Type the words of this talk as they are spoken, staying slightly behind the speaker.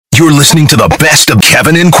You're listening to the best of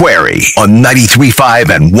Kevin and Query on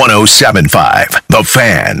 93.5 and 107.5. The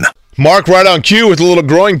Fan. Mark, right on cue with a little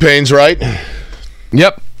growing pains, right?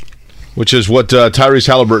 Yep. Which is what Tyrese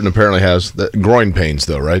Halliburton apparently has. The groin pains,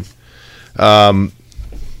 though, right?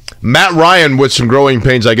 Matt Ryan with some growing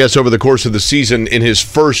pains, I guess, over the course of the season in his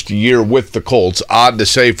first year with the Colts. Odd to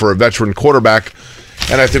say for a veteran quarterback.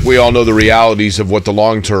 And I think we all know the realities of what the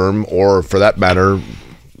long-term, or for that matter,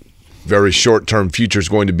 very short-term future is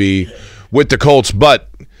going to be with the Colts. But,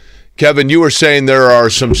 Kevin, you were saying there are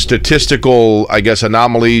some statistical, I guess,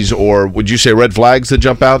 anomalies, or would you say red flags that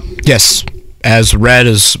jump out? Yes, as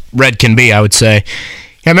red can be, I would say.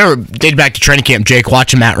 Yeah, I remember dating back to training camp, Jake,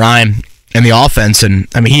 watching Matt Ryan and the offense, and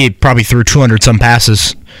I mean, he probably threw 200-some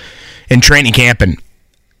passes in training camp, and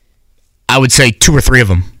I would say 2 or 3 of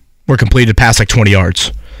them were completed past like 20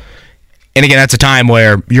 yards. And again, that's a time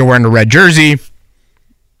where you're wearing a red jersey,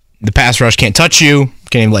 the pass rush can't touch you,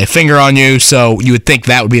 can't even lay a finger on you, so you would think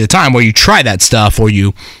that would be the time where you try that stuff, or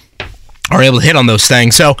you are able to hit on those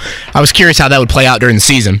things. So I was curious how that would play out during the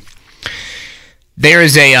season. There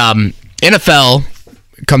is a NFL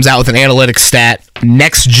comes out with an analytics stat,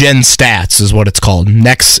 Next Gen Stats is what it's called,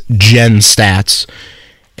 Next Gen Stats.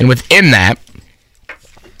 And within that,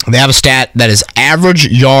 they have a stat that is average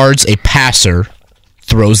yards a passer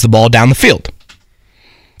throws the ball down the field.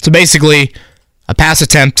 So basically, a pass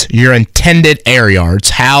attempt, your intended air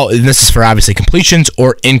yards. And this is for obviously completions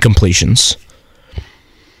or incompletions.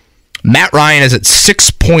 Matt Ryan is at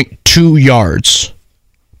 6.2 yards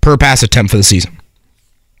per pass attempt for the season.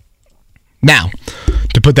 Now,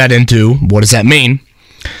 to put that into, what does that mean?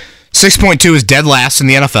 6.2 is dead last in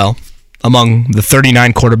the NFL among the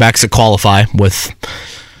 39 quarterbacks that qualify with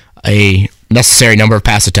a necessary number of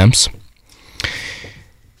pass attempts.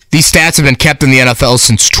 These stats have been kept in the NFL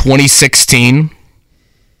since 2016.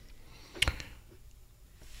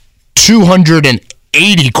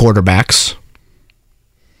 280 quarterbacks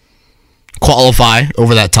qualify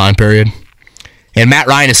over that time period. And Matt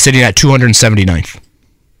Ryan is sitting at 279th.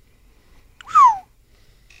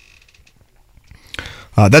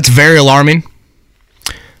 That's very alarming.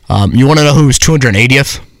 You want to know who's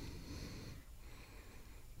 280th?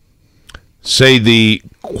 Say the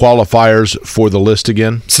qualifiers for the list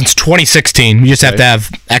again. Since 2016, you just have to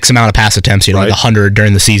have X amount of pass attempts, like 100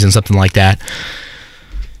 during the season, something like that.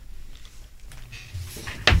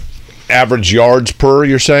 Average yards per,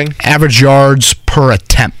 you're saying? Average yards per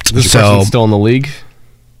attempt. This person's still in the league?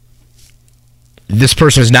 This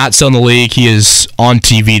person is not still in the league. He is on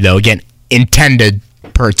TV, though. Again, intended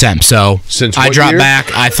per attempt. So since I drop year?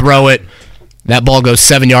 back, I throw it, that ball goes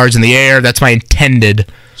 7 yards in the air. That's my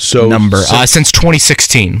intended number. Since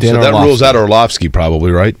 2016. So that rules out Orlovsky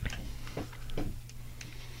probably, right?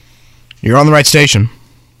 You're on the right station.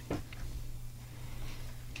 I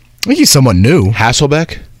think he's someone new.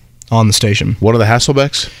 Hasselbeck? On the station. One of the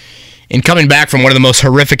Hasselbecks? And coming back from one of the most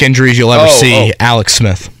horrific injuries you'll ever see, Alex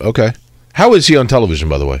Smith. Okay. How is he on television,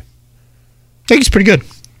 by the way? I think he's pretty good.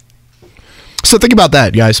 So think about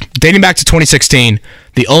that, guys. Dating back to 2016,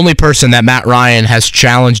 the only person that Matt Ryan has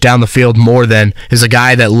challenged down the field more than is a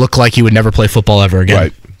guy that looked like he would never play football ever again.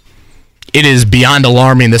 Right. It is beyond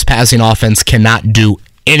alarming. This passing offense cannot do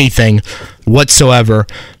anything whatsoever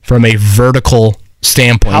from a vertical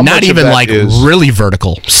standpoint. Not even like really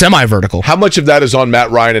vertical, semi-vertical. How much of that is on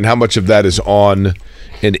Matt Ryan and how much of that is on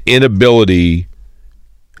an inability?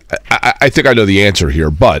 I think I know the answer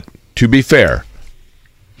here, but to be fair,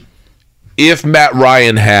 if Matt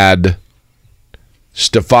Ryan had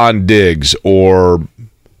Stephon Diggs or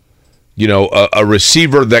a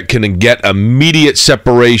receiver that can get immediate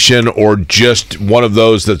separation, or just one of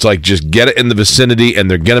those that's like just get it in the vicinity and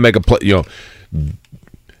they're going to make a play,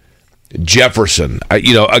 Jefferson,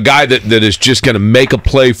 a guy that is just going to make a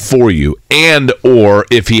play for you, and or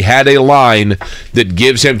if he had a line that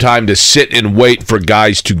gives him time to sit and wait for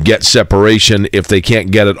guys to get separation if they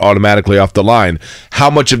can't get it automatically off the line, how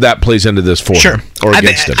much of that plays into this for him or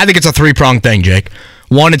against him? I think it's a three-pronged thing, Jake.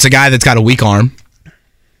 One, it's a guy that's got a weak arm.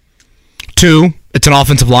 Two, it's an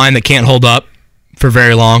offensive line that can't hold up for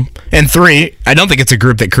very long. And three, I don't think it's a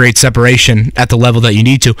group that creates separation at the level that you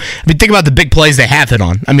need to. I mean, think about the big plays they have hit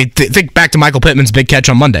on. I mean, think back to Michael Pittman's big catch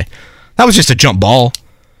on Monday. That was just a jump ball.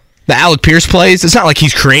 The Alec Pierce plays, it's not like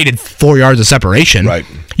he's created 4 yards of separation. Right.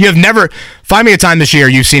 You have never, find me a time this year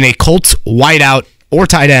you've seen a Colts wideout or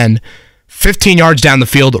tight end 15 yards down the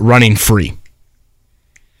field running free.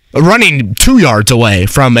 Running 2 yards away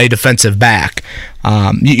from a defensive back.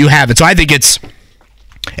 You have it. So I think it's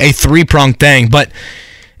a three-pronged thing.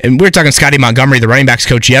 And we were talking to Scotty Montgomery, the running backs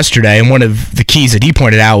coach, yesterday, and one of the keys that he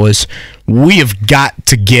pointed out was we have got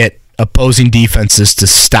to get opposing defenses to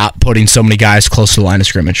stop putting so many guys close to the line of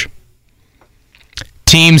scrimmage.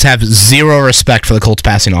 Teams have zero respect for the Colts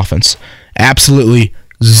passing offense. Absolutely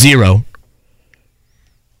zero.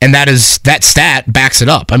 And that stat backs it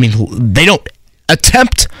up. I mean, they don't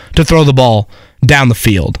attempt to throw the ball down the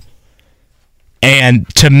field. And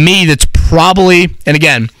to me, that's probably, and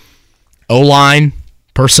again, O-line,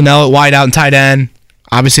 personnel at wide out and tight end,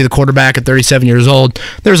 obviously the quarterback at 37 years old.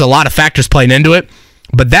 There's a lot of factors playing into it,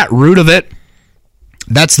 but that root of it,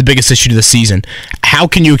 that's the biggest issue of the season. How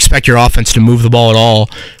can you expect your offense to move the ball at all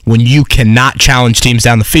when you cannot challenge teams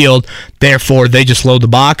down the field? Therefore, they just load the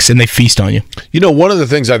box and they feast on you. You know, one of the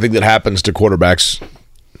things I think that happens to quarterbacks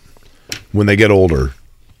when they get older,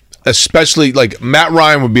 especially like Matt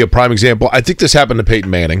Ryan would be a prime example. I think this happened to Peyton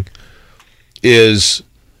Manning, is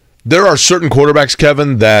there are certain quarterbacks,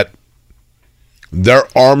 Kevin, that their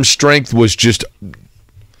arm strength was just,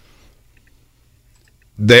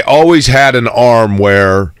 they always had an arm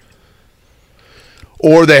where,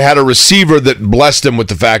 or they had a receiver that blessed them with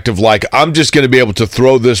the fact of like, I'm just going to be able to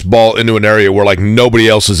throw this ball into an area where like nobody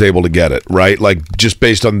else is able to get it, right? Like just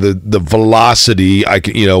based on the velocity I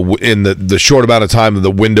can, in the short amount of time of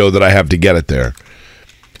the window that I have to get it there.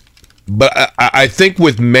 But I think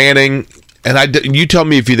with Manning, and you tell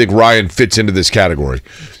me if you think Ryan fits into this category.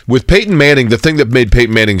 With Peyton Manning, the thing that made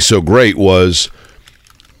Peyton Manning so great was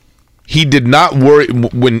he did not worry.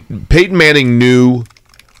 When Peyton Manning knew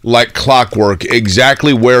like clockwork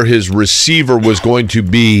exactly where his receiver was going to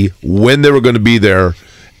be, when they were going to be there,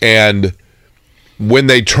 and when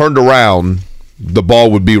they turned around, the ball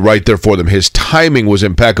would be right there for them. His timing was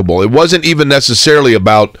impeccable. It wasn't even necessarily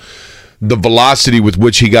about the velocity with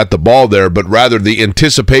which he got the ball there, but rather the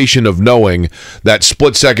anticipation of knowing that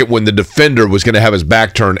split second when the defender was going to have his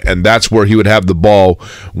back turned, and that's where he would have the ball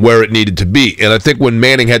where it needed to be. And I think when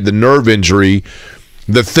Manning had the nerve injury,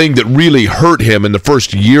 the thing that really hurt him in the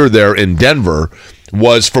first year there in Denver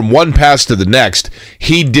was from one pass to the next,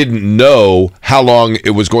 he didn't know how long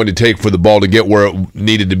it was going to take for the ball to get where it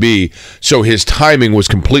needed to be. So his timing was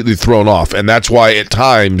completely thrown off. And that's why at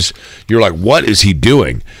times you're like, what is he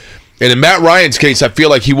doing? And in Matt Ryan's case, I feel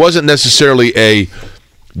like he wasn't necessarily a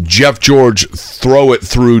Jeff George throw it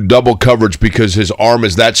through double coverage because his arm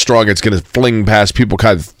is that strong it's going to fling past people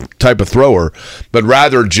kind of type of thrower, but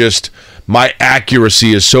rather just my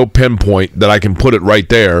accuracy is so pinpoint that I can put it right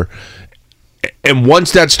there. And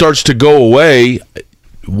once that starts to go away,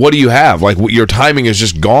 what do you have? Like your timing is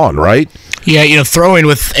just gone, right? Yeah, throwing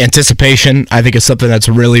with anticipation, I think is something that's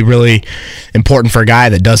really, really important for a guy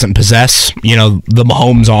that doesn't possess, the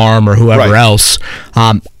Mahomes arm or whoever else.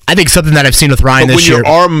 I think something that I've seen with Ryan this year. When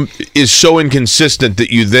your arm is so inconsistent that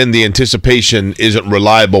the anticipation isn't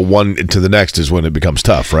reliable one to the next is when it becomes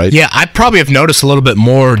tough, right? Yeah, I probably have noticed a little bit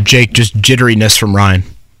more, Jake, just jitteriness from Ryan.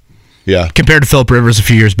 Yeah. Compared to Phillip Rivers a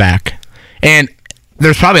few years back. And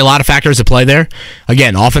there's probably a lot of factors at play there.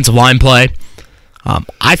 Again, offensive line play.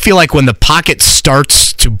 I feel like when the pocket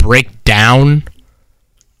starts to break down,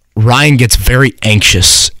 Ryan gets very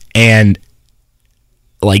anxious and,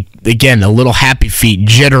 like, again, a little happy feet,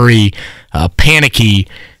 jittery, panicky,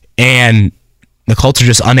 and the Colts are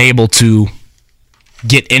just unable to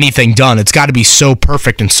get anything done. It's got to be so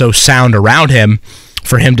perfect and so sound around him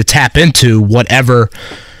for him to tap into whatever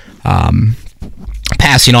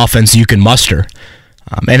passing offense you can muster.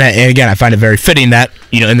 And again, I find it very fitting that,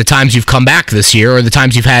 in the times you've come back this year, or the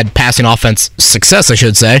times you've had passing offense success, I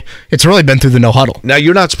should say, it's really been through the no huddle. Now,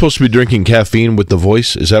 you're not supposed to be drinking caffeine with the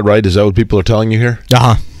voice. Is that right? Is that what people are telling you here?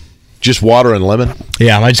 Uh-huh. Just water and lemon?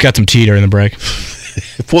 Yeah, I just got some tea during the break.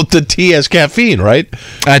 Well, the tea has caffeine, right?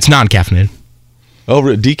 It's non-caffeinated. Oh,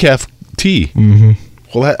 decaf tea?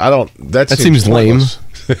 Mm-hmm. Well, that seems lame.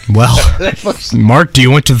 Well, Mark, do you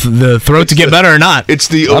want the throat to get better or not?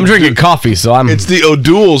 I'm drinking coffee, so I'm. It's the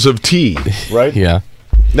O'Douls of tea, right? Yeah.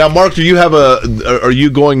 Now, Mark, are you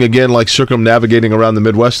going again, like circumnavigating around the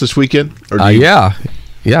Midwest this weekend? Or yeah.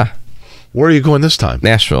 Where are you going this time?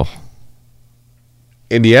 Nashville,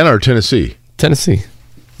 Indiana, or Tennessee? Tennessee.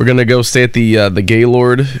 We're gonna go stay at the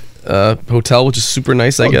Gaylord Hotel, which is super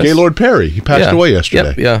nice. I guess Gaylord Perry. He passed away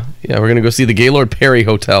yesterday. Yep, yeah. We're gonna go see the Gaylord Perry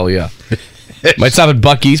Hotel. Yeah. Might stop at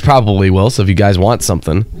Buc-ee's, probably will. So if you guys want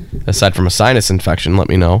something aside from a sinus infection, let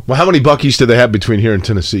me know. Well, how many Buc-ee's do they have between here and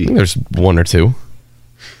Tennessee? I think there's one or two.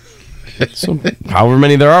 So however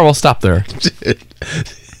many there are, we'll stop there.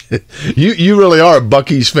 You really are a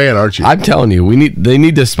Buc-ee's fan, aren't you? I'm telling you, they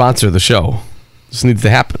need to sponsor the show. This needs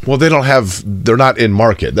to happen. Well, they're not in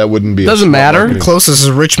market. That wouldn't be. Doesn't matter. The closest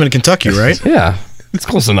is Richmond, Kentucky, right? Yeah, it's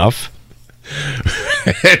close enough.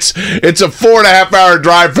 It's a 4.5 hour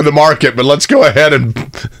drive for the market, but let's go ahead and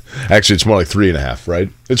Actually, it's more like 3.5, right?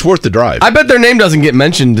 It's worth the drive. I bet their name doesn't get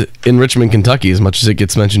mentioned in Richmond, Kentucky, as much as it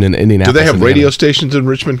gets mentioned in Indianapolis. Do they have Indiana. radio stations in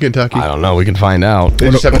Richmond, Kentucky? I don't know. We can find out. They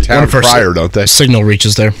just have a town crier, don't they? Signal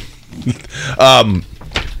reaches there.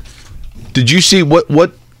 Did you see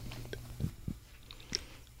what?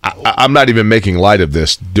 I'm not even making light of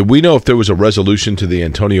this. Did we know if there was a resolution to the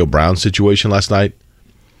Antonio Brown situation last night?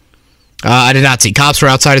 I did not see. Cops were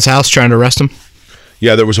outside his house trying to arrest him.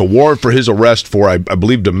 Yeah, there was a warrant for his arrest for, I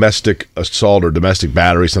believe, domestic assault or domestic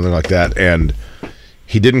battery, something like that. And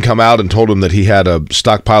he didn't come out and told him that he had a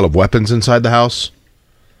stockpile of weapons inside the house.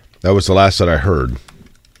 That was the last that I heard.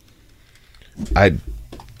 I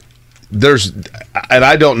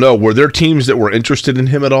don't know. Were there teams that were interested in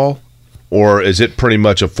him at all? Or is it pretty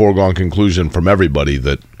much a foregone conclusion from everybody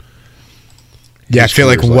that... Yeah, I feel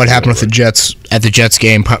like what happened with the Jets at the Jets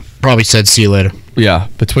game probably said, see you later. Yeah,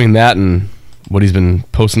 between that and what he's been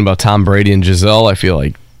posting about Tom Brady and Giselle, I feel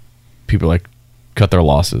like people cut their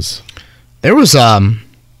losses. There was a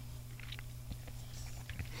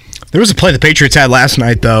play the Patriots had last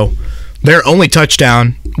night, though. Their only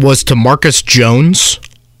touchdown was to Marcus Jones.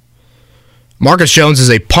 Marcus Jones is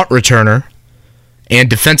a punt returner and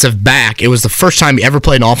defensive back. It was the first time he ever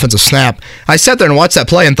played an offensive snap. I sat there and watched that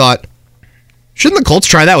play and thought, shouldn't the Colts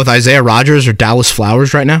try that with Isaiah Rodgers or Dallas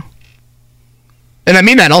Flowers right now? And I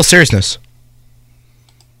mean that in all seriousness.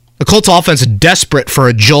 The Colts offense is desperate for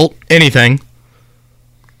a jolt, anything.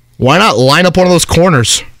 Why not line up one of those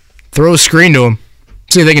corners? Throw a screen to them.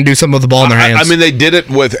 See if they can do something with the ball in their hands. I mean, they did it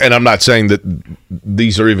with, and I'm not saying that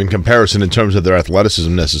these are even comparison in terms of their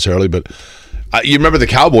athleticism necessarily, but you remember the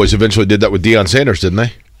Cowboys eventually did that with Deion Sanders, didn't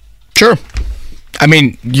they? Sure. I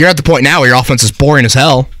mean, you're at the point now where your offense is boring as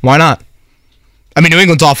hell. Why not? I mean, New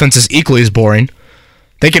England's offense is equally as boring.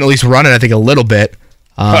 They can at least run it, I think, a little bit.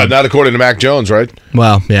 Not according to Mac Jones, right?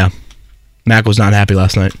 Well, yeah. Mac was not happy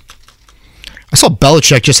last night. I saw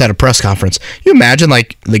Belichick just had a press conference. You imagine,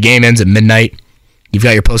 the game ends at midnight. You've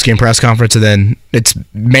got your post-game press conference, and then it's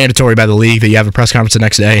mandatory by the league that you have a press conference the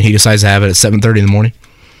next day, and he decides to have it at 7:30 in the morning.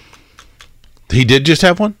 He did just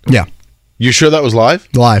have one? Yeah. You sure that was live?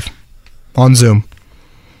 Live. On Zoom.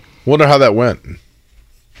 Wonder how that went.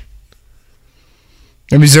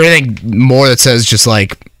 I mean, is there anything more that says just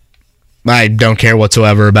I don't care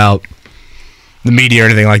whatsoever about the media or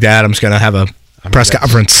anything like that? I'm just going to have a press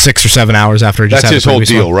conference 6 or 7 hours after. That's his whole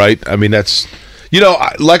deal, right? I mean, that's...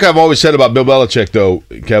 like I've always said about Bill Belichick, though,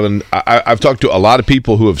 Kevin, I've talked to a lot of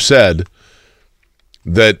people who have said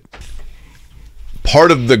that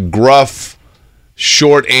part of the gruff,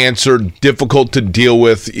 short answer, difficult to deal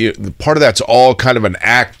with, part of that's all kind of an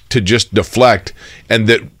act to just deflect, and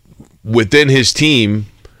that within his team,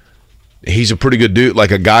 he's a pretty good dude,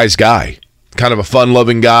 like a guy's guy, kind of a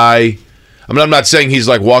fun-loving guy. I mean, I'm not saying he's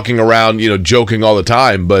walking around, joking all the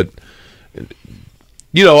time, but...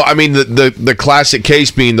 I mean, the classic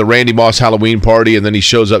case being the Randy Moss Halloween party, and then he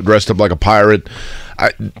shows up dressed up like a pirate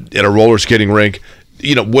in a roller skating rink.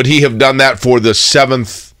 Would he have done that for the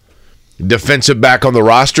 7th defensive back on the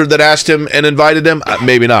roster that asked him and invited him?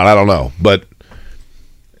 Maybe not. I don't know. But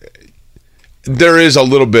there is a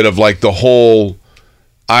little bit of the whole,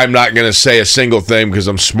 I'm not going to say a single thing because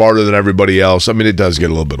I'm smarter than everybody else. I mean, it does get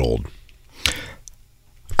a little bit old.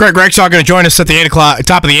 Greg Rakestraw going to join us at the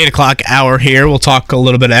top of the 8 o'clock hour here. We'll talk a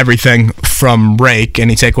little bit of everything from Rake,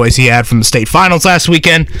 any takeaways he had from the state finals last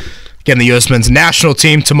weekend. Again, the U.S. men's national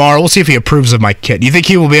team tomorrow. We'll see if he approves of my kit. Do you think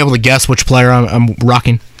he will be able to guess which player I'm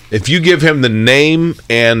rocking? If you give him the name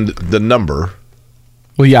and the number...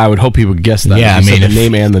 Well, yeah, I would hope he would guess that. Yeah, I mean, the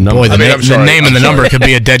name and the number. Boy, the name and the number could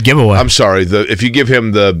be a dead giveaway. I'm sorry. If you give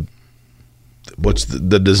him what's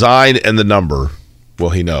the design and the number... Will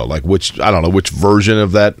he know? Which version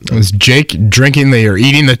of that? Is Jake drinking or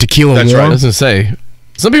eating the tequila That's worm? right. I was going to say,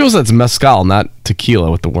 some people say it's mezcal, not tequila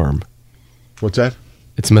with the worm. What's that?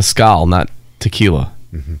 It's mezcal, not tequila.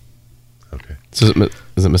 Mm-hmm. Okay. So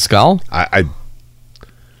is it mezcal? I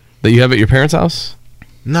that you have at your parents' house?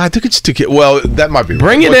 No, I think it's tequila. Well, that might be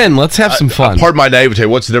Bring it in. Let's have some fun. Pardon my naivete.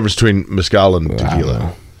 What's the difference between mezcal and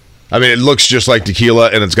tequila? I mean, it looks just like tequila,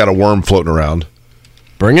 and it's got a worm floating around.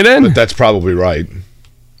 Bring it in. But that's probably right.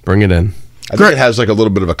 Bring it in. I think it has a little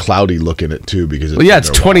bit of a cloudy look in it too, because it's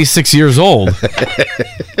 26 years old.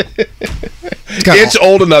 It's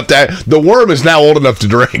old enough the worm is now old enough to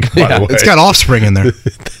drink. By the way. It's got offspring in there.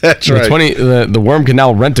 That's right. The worm can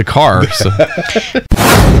now rent a car. So.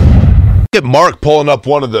 Get Mark pulling up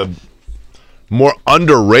one of the more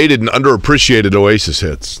underrated and underappreciated Oasis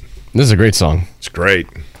hits. This is a great song. It's great.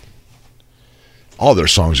 All their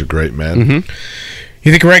songs are great, man. Mm-hmm.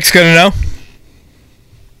 You think Rick's gonna know?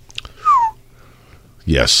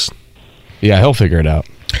 Yes. Yeah, he'll figure it out.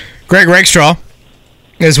 Greg Rakestraw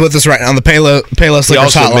is with us right now on the Payless He Liquors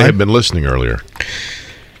also hotline. may have been listening earlier.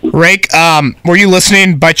 Rake, were you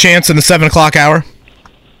listening by chance in the 7 o'clock hour?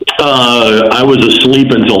 I was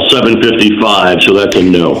asleep until 7:55, so that's a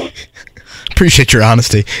no. Appreciate your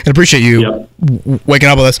honesty and appreciate you waking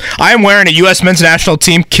up with us. I am wearing a U.S. men's national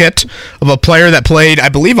team kit of a player that played, I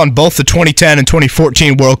believe, on both the 2010 and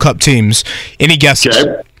 2014 World Cup teams. Any guesses?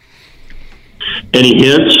 Okay. Any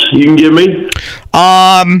hints you can give me?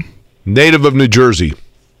 Native of New Jersey.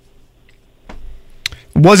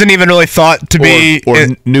 Wasn't even really thought to be... Or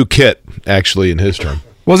new kit, actually, in his term.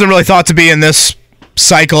 Wasn't really thought to be in this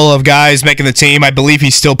cycle of guys making the team. I believe he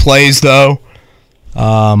still plays, though.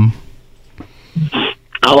 Alejandro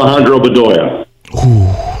Bedoya.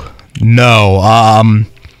 No.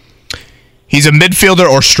 He's a midfielder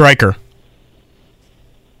or striker.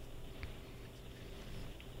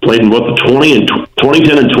 Played in both the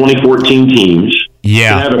 2010 and 2014 teams.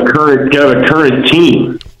 Yeah. Have a current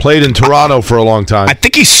team. Played in Toronto for a long time. I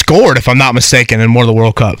think he scored, if I'm not mistaken, in one of the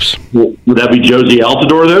World Cups. Would that be Josie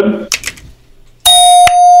Altidore then?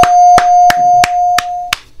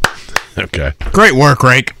 Okay. Great work,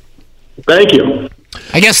 Rake. Thank you.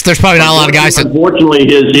 I guess there's probably not a lot of guys that... Unfortunately,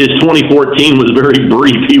 his 2014 was very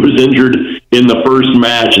brief. He was injured in the first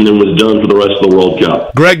match and then was done for the rest of the World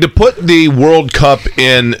Cup. Greg, to put the World Cup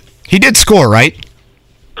in... He did score, right?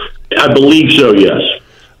 I believe so, yes.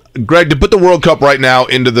 Greg, to put the World Cup right now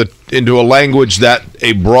into a language that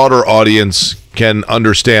a broader audience can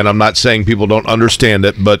understand. I'm not saying people don't understand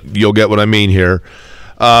it, but you'll get what I mean here.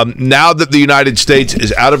 Now that the United States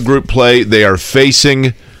is out of group play, they are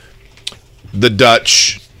facing the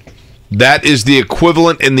Dutch. That is the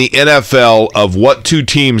equivalent in the NFL of what two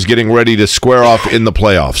teams getting ready to square off in the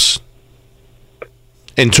playoffs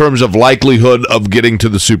in terms of likelihood of getting to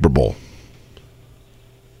the Super Bowl.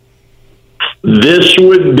 This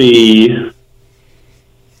would be...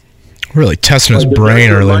 Really testing his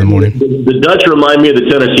brain early in the morning. The Dutch remind me of the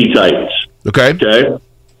Tennessee Titans. Okay. Okay?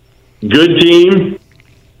 Good team,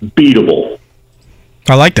 beatable.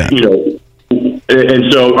 I like that. You know,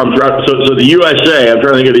 and so so the USA, I'm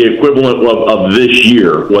trying to think of the equivalent of this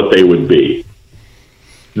year, what they would be.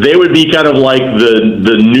 They would be kind of like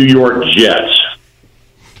the New York Jets.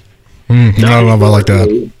 I don't know if I like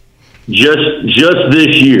that. Just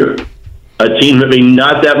this year, a team that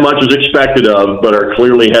not that much was expected of, but are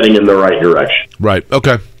clearly heading in the right direction. Right.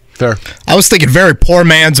 Okay. Fair. I was thinking very poor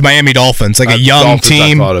man's Miami Dolphins, like a young Dolphins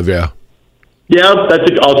team. I thought of, yeah. Yeah,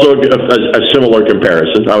 that's also a similar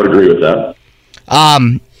comparison. I would agree with that.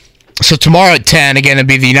 So tomorrow at 10, again, it'll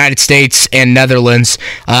be the United States and Netherlands.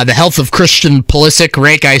 The health of Christian Pulisic,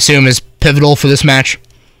 Rake, I assume, is pivotal for this match?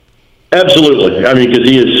 Absolutely. I mean, because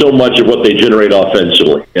he is so much of what they generate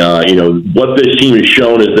offensively. You know, what this team has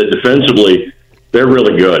shown is that defensively, they're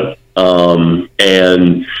really good. And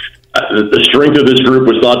the strength of this group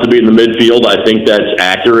was thought to be in the midfield. I think that's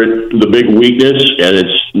accurate. The big weakness, and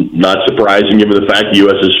it's not surprising given the fact the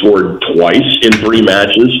U.S. has scored twice in 3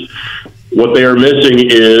 matches. What they are missing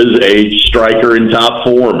is a striker in top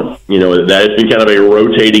form. You know, that has been kind of a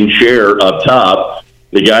rotating share up top.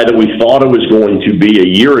 The guy that we thought it was going to be a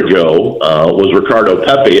year ago was Ricardo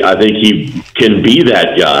Pepi. I think he can be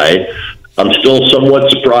that guy. I'm still somewhat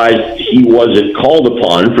surprised he wasn't called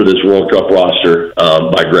upon for this World Cup roster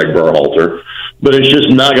by Greg Berhalter. But it's just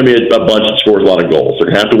not going to be a bunch that scores a lot of goals. They're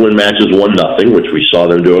going to have to win matches 1-0, which we saw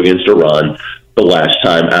them do against Iran the last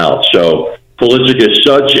time out. So Pulisic is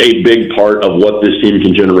such a big part of what this team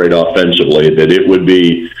can generate offensively that it would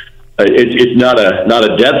be it's not a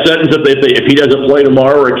death sentence if he doesn't play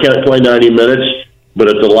tomorrow or can't play 90 minutes, but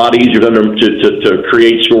it's a lot easier for them to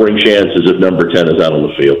create scoring chances if number 10 is out on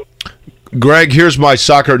the field. Greg, here's my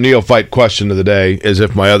soccer neophyte question of the day, as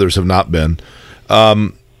if my others have not been.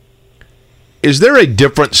 Is there a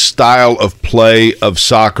different style of play of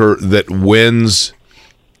soccer that wins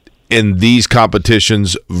in these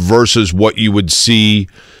competitions versus what you would see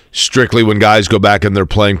strictly when guys go back and they're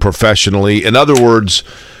playing professionally? In other words,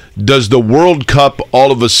 does the World Cup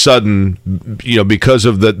all of a sudden, you know, because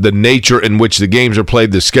of the nature in which the games are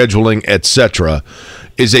played, the scheduling, etc.,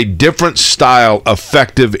 is a different style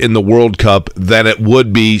effective in the World Cup than it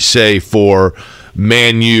would be, say, for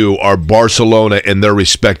Man U or Barcelona in their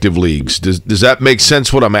respective leagues? Does that make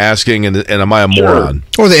sense what I'm asking, and am I a moron?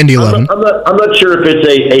 Or the Indy 11? I'm not sure if it's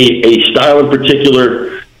a style in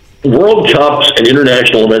particular. World Cups and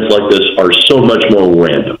international events like this are so much more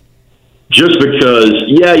random. Just because,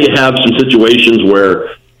 yeah, you have some situations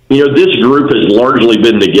where, you know, this group has largely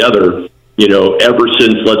been together, you know, ever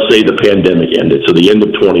since, let's say, the pandemic ended, so the end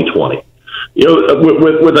of 2020. You know,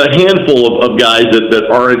 with a handful of guys that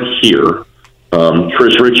aren't here,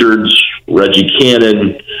 Chris Richards, Reggie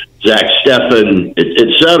Cannon, Zach Steffen, et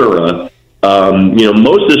cetera.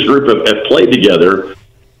 Most of this group have played together.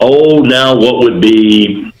 Now what would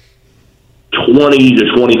be 20 to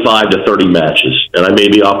 25 to 30 matches, and I may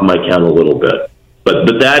be off my count a little bit, but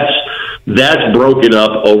that's broken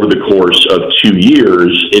up over the course of 2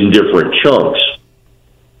 years in different chunks.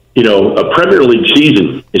 A Premier League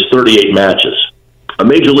season is 38 matches. A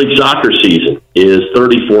Major League Soccer season is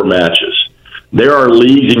 34 matches. There are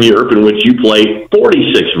leagues in Europe in which you play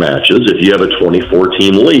 46 matches if you have a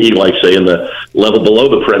 24-team league, like, say, in the level below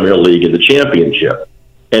the Premier League in the Championship.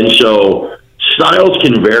 And so styles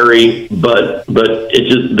can vary, but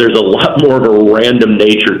it's just, there's a lot more of a random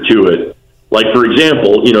nature to it. Like, for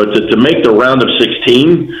example, to make the round of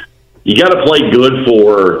 16, you got to play good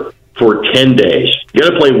for 10 days. You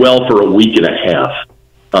got to play well for a week and a half.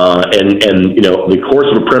 And the course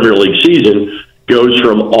of a Premier League season goes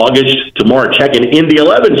from August to March. Heck, in the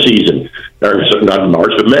 11 season, or not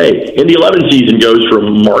March, but May, in the 11 season goes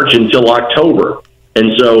from March until October.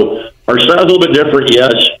 And so our style's a little bit different,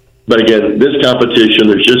 yes, but again, this competition,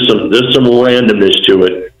 there's some randomness to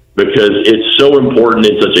it because it's so important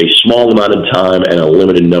in such a small amount of time and a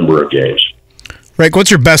limited number of games. Rick,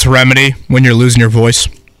 what's your best remedy when you're losing your voice?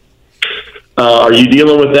 Are you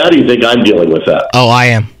dealing with that, or you think I'm dealing with that? Oh, I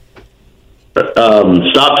am.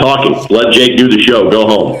 Stop talking. Let Jake do the show. Go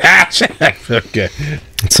home. Okay.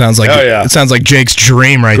 It sounds like Jake's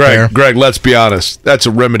dream right there. Greg, let's be honest. That's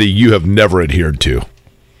a remedy you have never adhered to.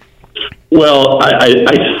 Well, I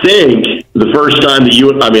think the first time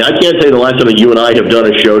I can't say the last time that you and I have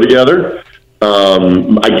done a show together.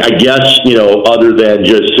 I guess, other than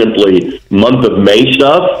just simply month of May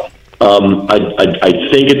stuff, I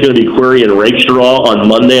think it's going to be Query and Rakestraw on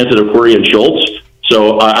Monday instead of Query and Schultz.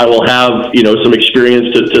 So I will have, some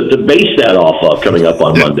experience to base that off of coming up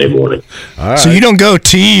on Monday morning. All right. So you don't go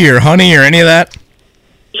tea or honey or any of that?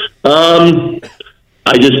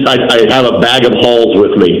 I have a bag of Halls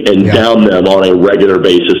with me and down them on a regular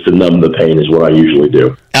basis to numb the pain is what I usually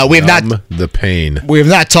do. We have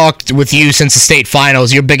not talked with you since the state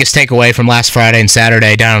finals. Your biggest takeaway from last Friday and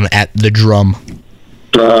Saturday down at the Drum?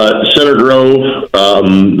 Center Grove,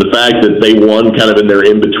 the fact that they won kind of in their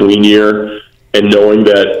in-between year, and knowing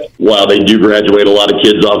that while they do graduate a lot of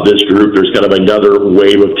kids off this group, there's kind of another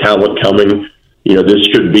wave of talent coming. This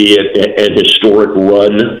could be an historic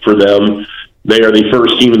run for them. They are the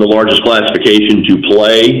first team in the largest classification to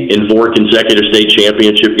play in 4 consecutive state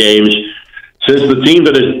championship games since the team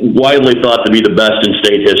that is widely thought to be the best in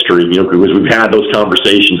state history, because we've had those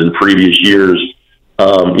conversations in previous years.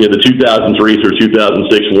 The 2003 through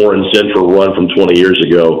 2006 Warren Central run from 20 years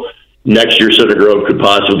ago. Next year, Center Grove could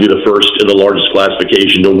possibly be the first in the largest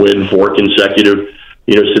classification to win 4 consecutive,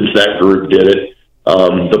 since that group did it.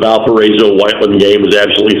 The Valparaiso-Whiteland game was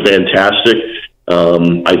absolutely fantastic.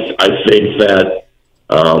 I think that,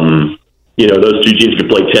 those two teams could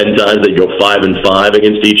play 10 times. They go 5-5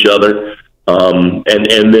 against each other.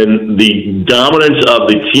 And then the dominance of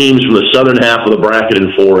the teams from the southern half of the bracket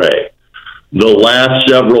in 4A. The last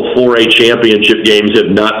several 4A championship games have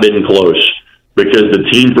not been close because the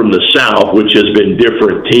team from the south, which has been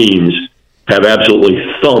different teams, have absolutely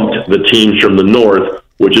thumped the teams from the north,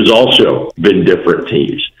 which has also been different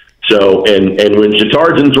teams. So, and when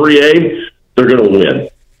Chittard's in 3A, they're going to win.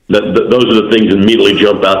 Those are the things that immediately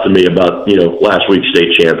jump out to me about, last week's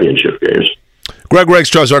state championship games. Greg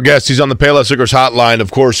Rakestraw is our guest. He's on the Payless Liquors hotline.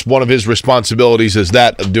 Of course, one of his responsibilities is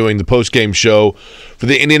that of doing the post-game show for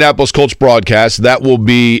the Indianapolis Colts broadcast. That will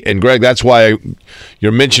be, and Greg, that's why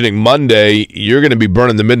you're mentioning Monday. You're going to be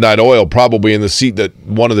burning the midnight oil probably in the seat that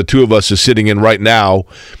one of the two of us is sitting in right now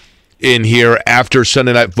in here after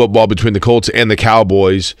Sunday Night Football between the Colts and the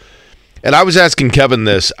Cowboys. And I was asking Kevin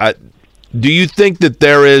this. Do you think that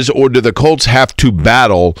there is, or do the Colts have to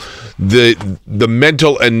battle the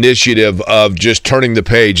mental initiative of just turning the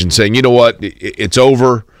page and saying, you know what, it's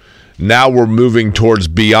over. Now we're moving towards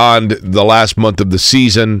beyond the last month of the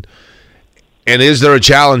season. And is there a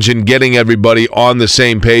challenge in getting everybody on the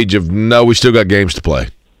same page of, no, we still got games to play?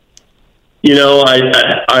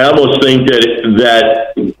 I almost think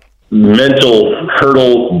that mental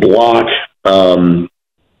hurdle block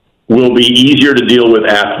will be easier to deal with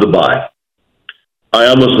after the bye. I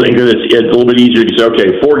almost think that it's a little bit easier to say,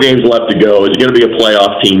 okay, 4 games left to go. Is it going to be a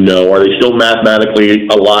playoff team? No. Are they still mathematically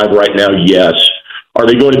alive right now? Yes. Are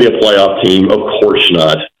they going to be a playoff team? Of course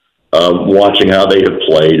not. Watching how they have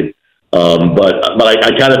played. But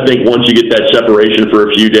I kind of think once you get that separation for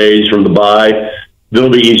a few days from the bye, it'll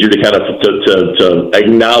be easier to kind of to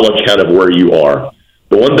acknowledge kind of where you are.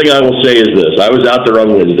 The one thing I will say is this. I was out there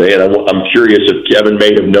on Wednesday, and I'm curious if Kevin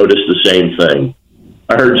may have noticed the same thing.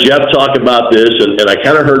 I heard Jeff talk about this, and I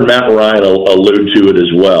kind of heard Matt Ryan allude to it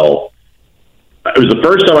as well. It was the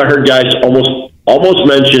first time I heard guys almost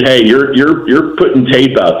mention, "Hey, you're putting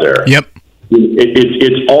tape out there." Yep.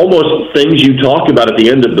 It's almost things you talk about at the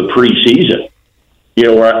end of the preseason.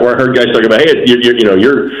 Where I heard guys talk about, "Hey,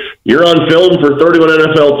 you're on film for 31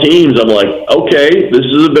 NFL teams." I'm like, okay, this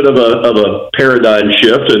is a bit of a paradigm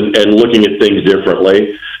shift and looking at things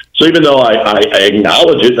differently. So even though I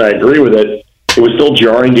acknowledge it and I agree with it, it was still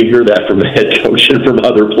jarring to hear that from the head coach and from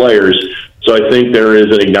other players. So I think there is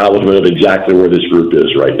an acknowledgement of exactly where this group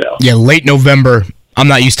is right now. Yeah, late November. I'm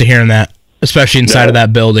not used to hearing that, especially inside of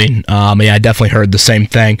that building. I definitely heard the same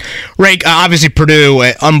thing. Rake, obviously Purdue,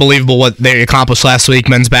 unbelievable what they accomplished last week,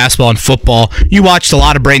 men's basketball and football. You watched a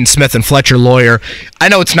lot of Braden Smith and Fletcher Lawyer. I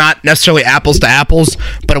know it's not necessarily apples to apples,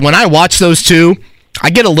 but when I watch those two, I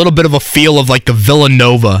get a little bit of a feel of like the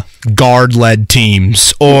Villanova guard-led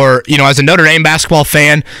teams. Or, as a Notre Dame basketball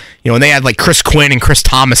fan, when they had like Chris Quinn and Chris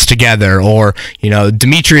Thomas together, or,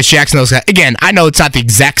 Demetrius Jackson, those guys. Again, I know it's not the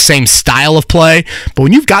exact same style of play, but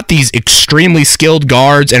when you've got these extremely skilled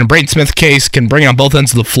guards, and in Braden Smith's case can bring it on both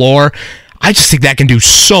ends of the floor, I just think that can do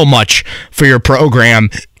so much for your program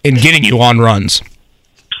in getting you on runs.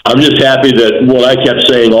 I'm just happy that what I kept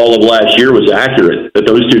saying all of last year was accurate, that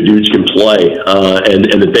those two dudes can play,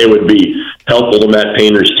 and that they would be helpful to Matt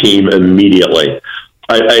Painter's team immediately.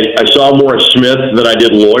 I saw more of Smith than I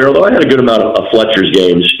did Lawyer, although I had a good amount of Fletcher's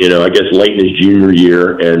games, I guess late in his junior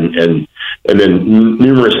year and then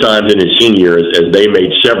numerous times in his senior year as they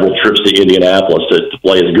made several trips to Indianapolis to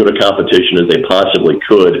play as good a competition as they possibly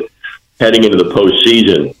could heading into the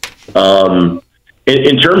postseason.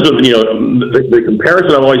 In terms of, the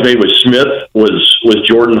comparison I've always made with Smith was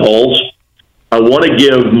Jordan Hulse. I want to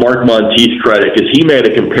give Mark Monteith credit because he made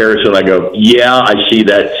a comparison. I go, yeah, I see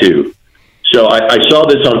that too. So I saw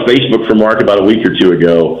this on Facebook from Mark about a week or two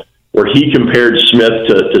ago where he compared Smith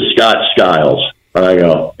to Scott Skiles. And I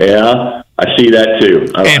go, yeah, I see that too.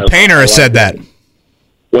 And Painter has said that.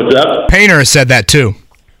 What's up? Painter has said that too.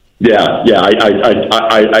 Yeah,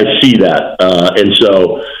 I see that. And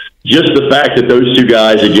so just the fact that those two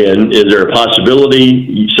guys, again, is there a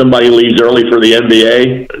possibility somebody leaves early for the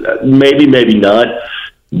NBA? Maybe, maybe not.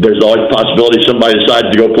 There's always a possibility somebody decides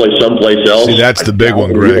to go play someplace else. See, that's the big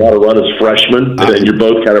one, Greg. You got to run as freshmen, and then you're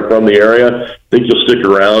both kind of from the area. I think you'll stick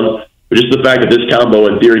around. But just the fact that this combo,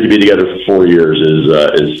 in theory, could be together for 4 years is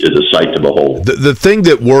a sight to behold. The thing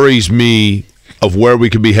that worries me of where we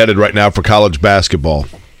could be headed right now for college basketball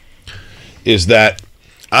is that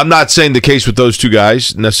I'm not saying the case with those two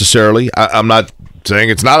guys necessarily. I'm not saying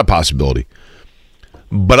it's not a possibility.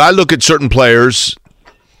 But I look at certain players,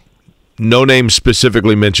 no names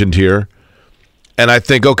specifically mentioned here, and I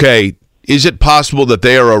think, okay, is it possible that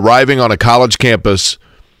they are arriving on a college campus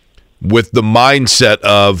with the mindset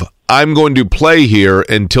of, I'm going to play here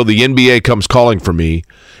until the NBA comes calling for me,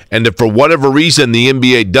 and if for whatever reason the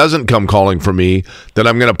NBA doesn't come calling for me, then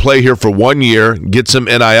I'm going to play here for 1 year, get some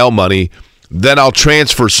NIL money, then I'll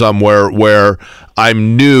transfer somewhere where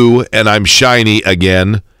I'm new and I'm shiny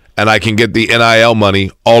again, and I can get the NIL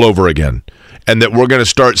money all over again. And that we're going to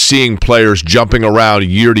start seeing players jumping around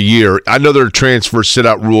year to year. I know there are transfer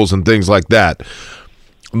sit-out rules and things like that.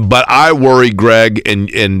 But I worry, Greg,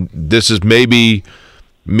 and this is maybe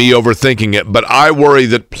me overthinking it, but I worry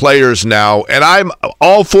that players now, and I'm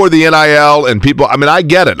all for the NIL and people, I mean, I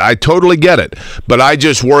get it. I totally get it. But I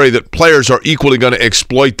just worry that players are equally going to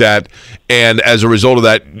exploit that, and as a result of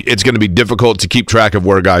that, it's going to be difficult to keep track of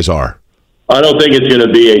where guys are. I don't think it's going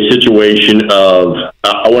to be a situation of,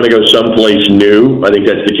 I want to go someplace new. I think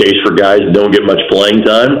that's the case for guys that don't get much playing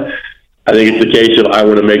time. I think it's the case of, I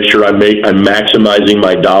want to make sure I'm maximizing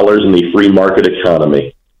my dollars in the free market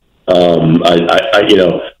economy. I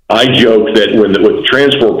joke that with the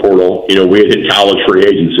transfer portal, we had hit college free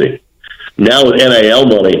agency. Now with NIL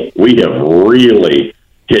money, we have really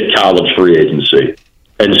hit college free agency.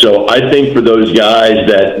 And so I think for those guys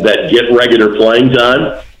that get regular playing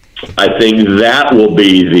time, I think that will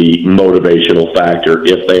be the motivational factor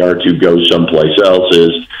if they are to go someplace else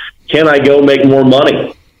is, can I go make more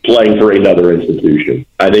money playing for another institution?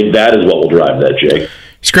 I think that is what will drive that, Jake.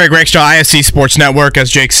 It's Greg Rakestraw, ISC Sports Network.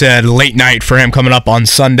 As Jake said, late night for him coming up on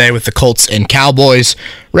Sunday with the Colts and Cowboys.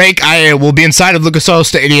 Rake, I will be inside of Lucas Oil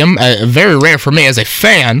Stadium, very rare for me as a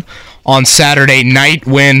fan, on Saturday night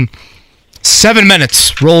when 7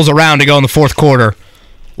 minutes rolls around to go in the fourth quarter.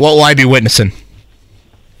 What will I be witnessing?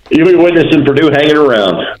 You'll be witnessing Purdue hanging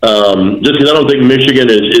around. Just because I don't think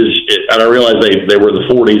Michigan is and I realize they were in the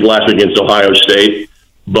 40s last week against Ohio State,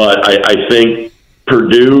 but I think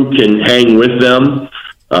Purdue can hang with them.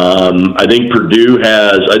 I think Purdue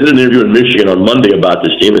has. I did an interview in Michigan on Monday about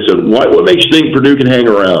this team. I said, "What makes you think Purdue can hang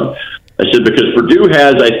around?" I said, "Because Purdue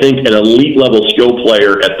has, I think, an elite level skill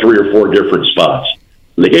player at 3 or 4 different spots.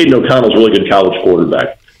 I think Aiden O'Connell's a really good college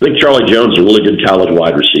quarterback. I think Charlie Jones is a really good college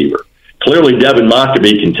wide receiver. Clearly, Devin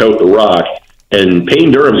Mockabee can tote the rock, and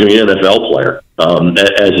Payne Durham's going to be an NFL player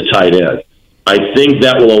as a tight end. I think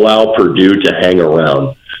that will allow Purdue to hang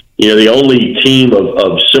around. The only team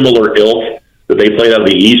of similar ilk that they played out of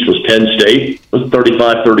the East was Penn State. It was a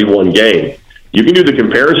 35-31 game. You can do the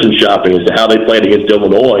comparison shopping as to how they played against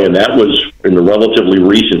Illinois, and that was in the relatively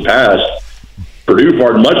recent past. Purdue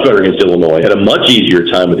fared much better against Illinois, had a much easier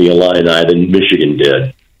time with the Illini than Michigan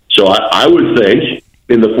did. So I would think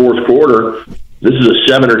in the fourth quarter, this is a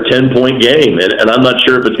 7 or 10 point game, and I'm not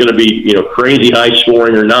sure if it's going to be crazy high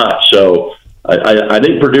scoring or not. So I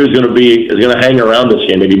think Purdue is going to hang around this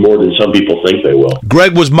game maybe more than some people think they will.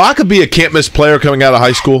 Greg, was Mockabee a can't miss player coming out of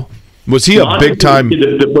high school? Was he a big time?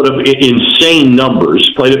 To put up insane numbers,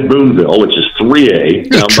 played at Boonville, which is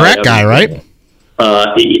 3A. He's a track guy, right?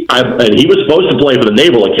 And he was supposed to play for the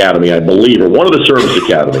Naval Academy, I believe, or one of the service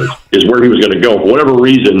academies is where he was going to go. For whatever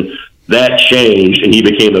reason, that changed and he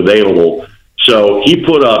became available. So he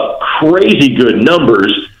put up crazy good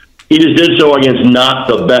numbers. He just did so against not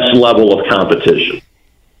the best level of competition.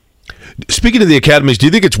 Speaking of the academies, do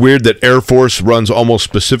you think it's weird that Air Force runs almost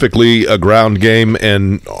specifically a ground game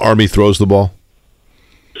and Army throws the ball?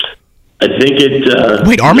 I think it...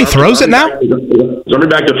 Wait, Army throws it now? Is Army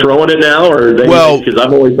back to throwing it now? Because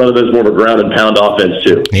I've always thought of it as more of a ground and pound offense,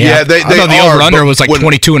 too. Yeah, they I thought the over-under was like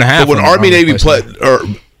 22 and a half. But when Army-Navy play, or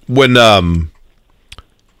when...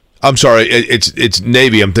 I'm sorry, it's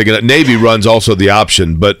Navy. I'm thinking Navy runs also the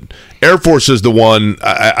option, but Air Force is the one,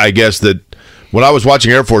 I guess, that when I was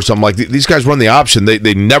watching Air Force, I'm like, these guys run the option.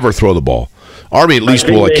 They never throw the ball. Army at least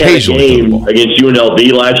will occasionally throw the ball. Against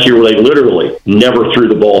UNLV last year where they literally never threw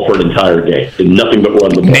the ball for an entire game. Did nothing but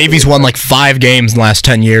run the ball. Navy's won like 5 games in the last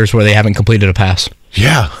 10 years where they haven't completed a pass.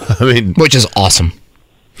 Yeah, which is awesome.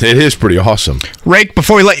 It is pretty awesome. Rake,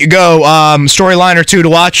 before we let you go, storyline or two to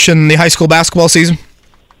watch in the high school basketball season?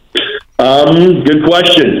 Good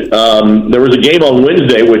question. There was a game on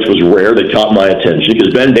Wednesday, which was rare, that caught my attention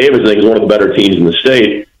because Ben Davis, I think, is one of the better teams in the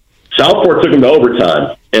state. Southport took them to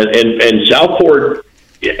overtime, and Southport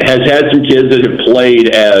has had some kids that have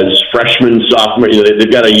played as freshmen, sophomore.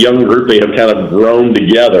 They've got a young group. They have kind of grown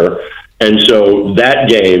together, and so that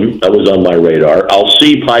game was on my radar. I'll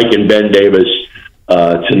see Pike and Ben Davis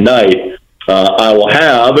tonight. I will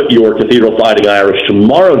have your Cathedral Fighting Irish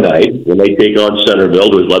tomorrow night when they take on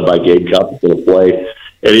Centerville, who is led by Gabe Cup, who's going to play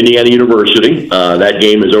at Indiana University. That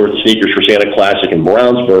game is over at the Sneakers for Santa Classic in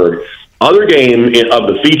Brownsburg. Other game of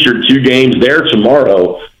the featured 2 games there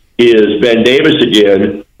tomorrow is Ben Davis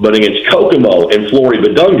again, but against Kokomo and Flory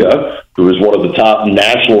Badunga, who is one of the top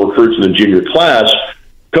national recruits in the junior class.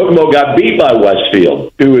 Kokomo got beat by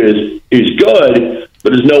Westfield, who is good,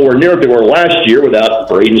 but is nowhere near what they were last year without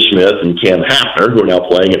Braden Smith and Cam Hafner, who are now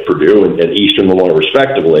playing at Purdue and Eastern Illinois,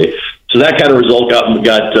 respectively. So that kind of result got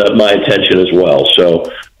my attention as well.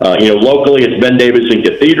 So, locally it's Ben Davis and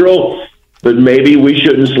Cathedral, but maybe we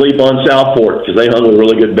shouldn't sleep on Southport because they hung with a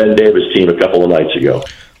really good Ben Davis team a couple of nights ago.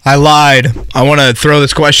 I lied. I want to throw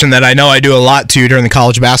this question that I know I do a lot to during the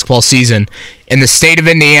college basketball season. In the state of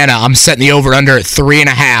Indiana, I'm setting the over-under at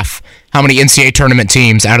 3.5. How many NCAA tournament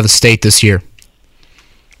teams out of the state this year?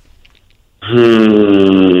 For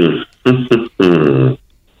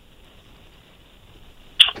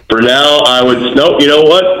now, I would... No, you know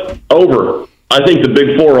what? Over. I think the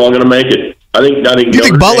Big Four are all going to make it. I think you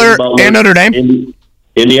think Butler and Notre Dame?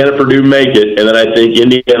 Indiana, Purdue make it, and then I think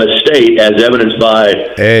Indiana State, as evidenced by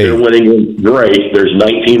their winning great. There's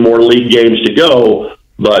 19 more league games to go,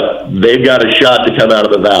 but they've got a shot to come out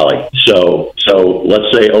of the Valley. So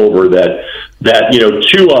let's say over that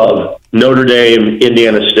 2 of Notre Dame,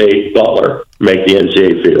 Indiana State, Butler make the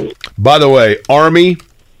NCAA field. By the way, Army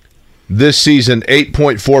this season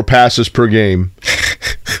 8.4 passes per game.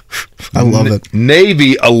 I love it.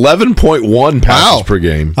 Navy 11.1 passes per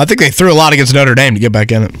game. I think they threw a lot against Notre Dame to get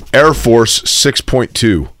back in it. Air Force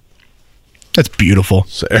 6.2. That's beautiful.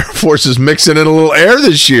 So Air Force is mixing in a little air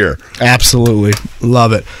this year. Absolutely.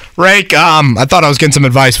 Love it. Rake, I thought I was getting some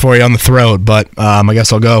advice for you on the throat, but I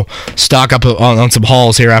guess I'll go stock up on some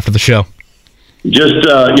halls here after the show. Just,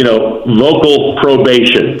 vocal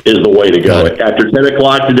probation is the way to go. After 10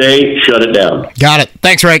 o'clock today, shut it down. Got it.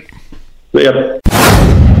 Thanks, Rake. Yep.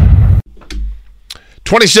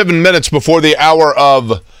 27 minutes before the hour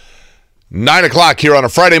of 9 o'clock here on a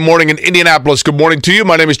Friday morning in Indianapolis. Good morning to you.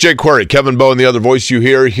 My name is Jake Query. Kevin Bowe and the other voice you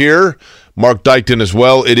hear here Mark Dykton as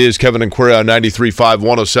well. It is Kevin and Query on 93.5,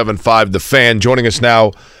 107.5, The Fan. Joining us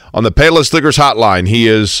now on the Payless Liquors Hotline. He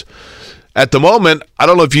is, at the moment, I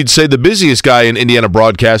don't know if you'd say the busiest guy in Indiana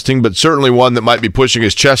broadcasting, but certainly one that might be pushing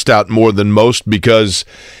his chest out more than most because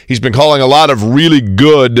he's been calling a lot of really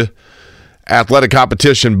good athletic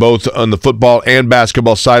competition, both on the football and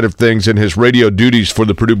basketball side of things, in his radio duties for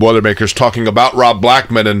the Purdue Boilermakers, talking about Rob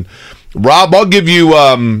Blackman. And Rob, I'll give you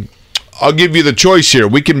the choice here.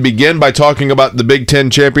 We can begin by talking about the Big Ten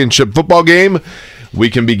championship football game. We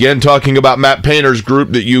can begin talking about Matt Painter's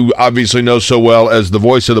group that you obviously know so well as the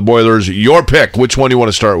voice of the Boilers. Your pick. Which one do you want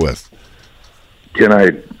to start with? Can I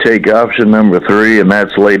take option number 3, and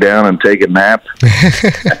that's lay down and take a nap?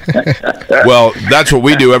 Well, that's what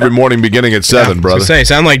we do every morning beginning at 7, brother.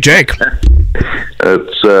 Sound like Jake.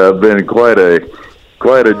 It's been quite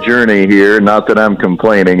a journey here. Not that I'm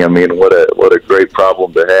complaining. I mean, what a great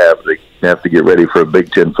problem to have to get ready for a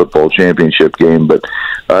Big Ten football championship game. But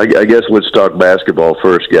I guess let's talk basketball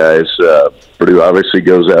first, guys. Purdue obviously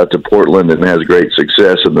goes out to Portland and has great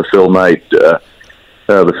success in the Phil Knight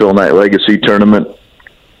Legacy Tournament.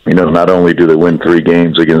 You know, not only do they win 3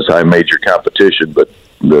 games against high major competition, but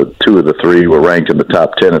the 2 of the 3 were ranked in the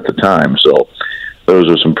top 10 at the time. So those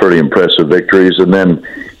are some pretty impressive victories. And then,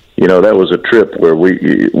 you know, that was a trip where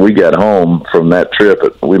we got home from that trip.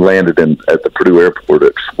 We landed at the Purdue airport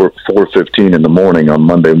at 4:15 in the morning on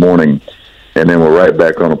Monday morning, and then we're right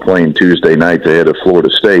back on a plane Tuesday night to head to Florida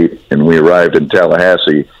State, and we arrived in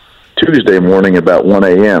Tallahassee Tuesday morning about 1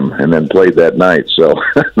 a.m. and then played that night. So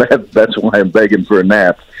that's why I'm begging for a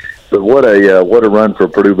nap. But what a run for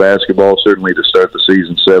Purdue basketball, certainly to start the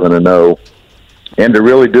season 7-0, and to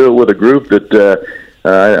really do it with a group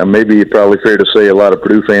that maybe it's probably fair to say a lot of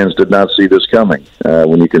Purdue fans did not see this coming.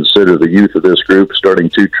 When you consider the youth of this group, starting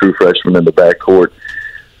 2 true freshmen in the backcourt,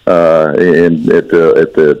 at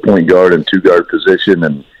the point guard and 2 guard position,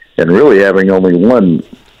 and really having only one,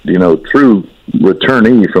 you know, true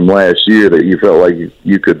returnee from last year that you felt like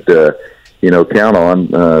you could count on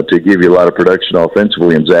to give you a lot of production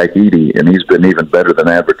offensively, in Zach Edey, and he's been even better than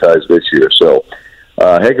advertised this year. So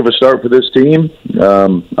heck of a start for this team.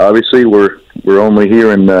 Obviously we're only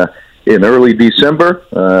here in early December,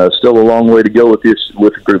 still a long way to go with this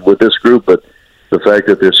group, but the fact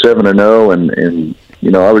that they're 7-0, and you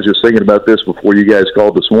know, I was just thinking about this before you guys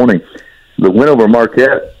called this morning. The win over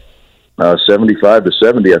Marquette,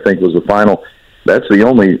 75-70, I think was the final. That's the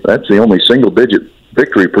only single-digit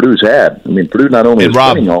victory Purdue's had. I mean, Purdue not only is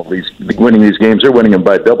winning these games, they're winning them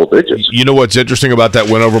by double digits. You know what's interesting about that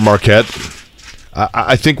win over Marquette?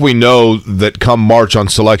 I think we know that come March on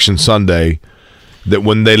Selection Sunday, that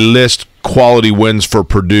when they list quality wins for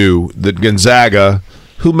Purdue, that Gonzaga,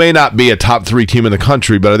 who may not be a top 3 team in the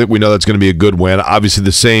country, but I think we know that's going to be a good win. Obviously,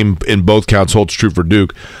 the same in both counts holds true for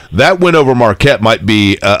Duke. That win over Marquette might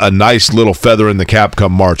be a nice little feather in the cap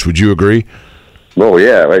come March. Would you agree? Oh,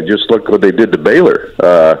 yeah. I just looked what they did to Baylor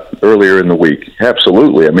earlier in the week.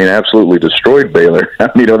 Absolutely. I mean, absolutely destroyed Baylor.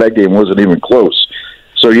 You know, that game wasn't even close.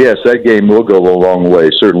 So, yes, that game will go a long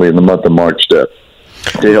way, certainly in the month of March to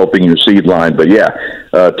helping your seed line. But, yeah,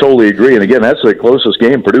 totally agree. And, again, that's the closest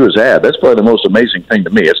game Purdue has had. That's probably the most amazing thing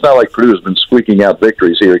to me. It's not like Purdue has been squeaking out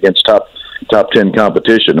victories here against top 10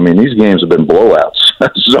 competition. I mean, these games have been blowouts.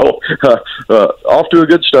 So, off to a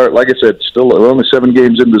good start. Like I said, still only 7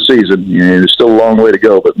 games into the season. You know, there's still a long way to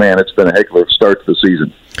go, but, man, it's been a heck of a start to the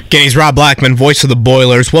season. Again, he's Rob Blackman, voice of the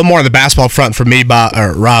Boilers. One more on the basketball front for me,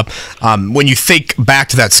 Rob. When you think back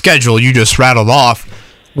to that schedule you just rattled off,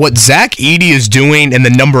 what Zach Edey is doing and the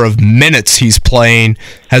number of minutes he's playing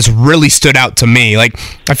has really stood out to me. Like,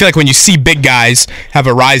 I feel like when you see big guys have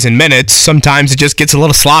a rise in minutes, sometimes it just gets a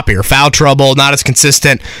little sloppier. Foul trouble, not as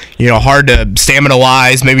consistent, you know, hard to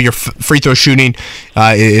stamina-wise. Maybe your free throw shooting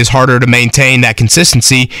is harder to maintain that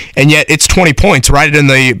consistency, and yet it's 20 points right in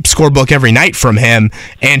the scorebook every night from him.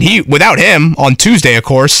 And without him, on Tuesday, of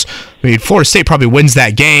course, I mean, Florida State probably wins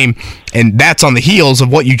that game, and that's on the heels of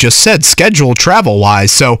what you just said, schedule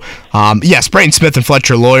travel-wise. So, yes, Braden Smith and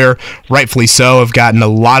Fletcher Lawyer, rightfully so, have gotten a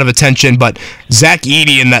lot of attention, but Zach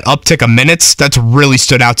Edey and that uptick of minutes, that's really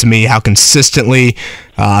stood out to me, how consistently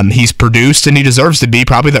he's produced, and he deserves to be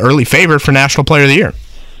probably the early favorite for National Player of the Year.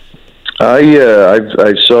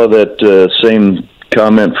 I saw that same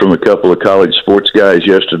comment from a couple of college sports guys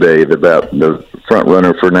yesterday about the front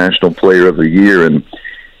runner for National Player of the Year, and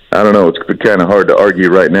I don't know, it's kind of hard to argue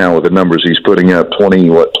right now with the numbers he's putting up,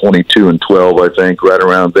 22 and 12, I think, right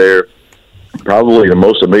around there. Probably the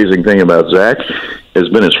most amazing thing about Zach has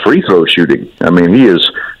been his free throw shooting. I mean, he is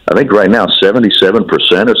I think right now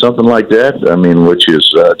 77% or something like that. I mean, which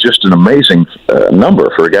is just an amazing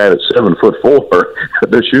number for a guy that's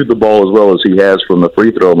 7'4" to shoot the ball as well as he has from the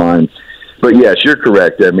free throw line. But yes, you're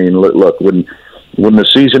correct. I mean, look, when the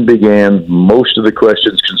season began, most of the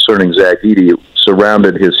questions concerning Zach Edey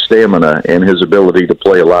surrounded his stamina and his ability to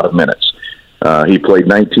play a lot of minutes. He played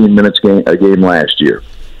 19 minutes a game last year.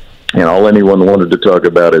 And all anyone wanted to talk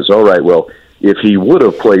about is, all right, well, if he would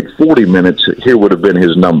have played 40 minutes, here would have been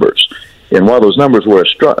his numbers. And while those numbers were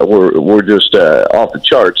just off the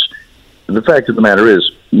charts, the fact of the matter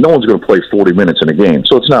is, no one's going to play 40 minutes in a game.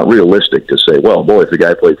 So it's not realistic to say, well, boy, if the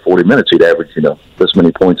guy played 40 minutes, he'd average, this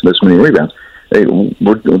many points and this many rebounds. Hey,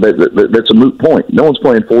 that's a moot point. No one's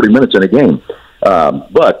playing 40 minutes in a game.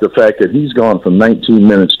 But the fact that he's gone from 19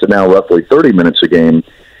 minutes to now roughly 30 minutes a game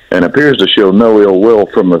and appears to show no ill will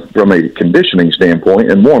from a conditioning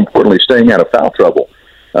standpoint, and more importantly, staying out of foul trouble.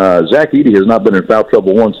 Zach Edey has not been in foul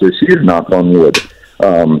trouble once this year, knock on wood.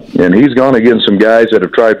 And he's gone against some guys that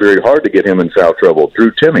have tried very hard to get him in foul trouble,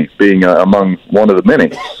 Drew Timme being among one of the many.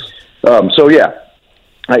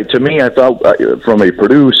 To me, I thought from a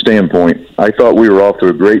Purdue standpoint, I thought we were off to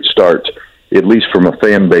a great start, at least from a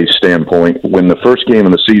fan base standpoint, when the first game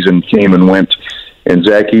of the season came and went, and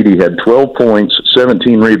Zach Edey had 12 points,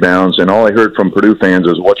 17 rebounds, and all I heard from Purdue fans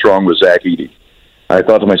was, what's wrong with Zach Edey? I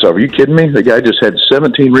thought to myself, are you kidding me? The guy just had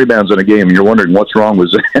 17 rebounds in a game, and you're wondering what's wrong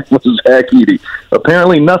with Zach Edey.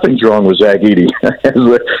 Apparently nothing's wrong with Zach Edey, as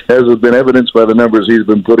has been evidenced by the numbers he's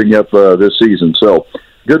been putting up this season. So,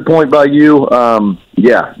 good point by you.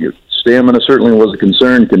 Stamina certainly was a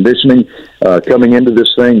concern, conditioning coming into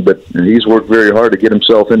this thing, but he's worked very hard to get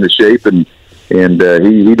himself into shape, and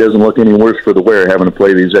he doesn't look any worse for the wear having to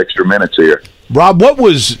play these extra minutes here. Rob, what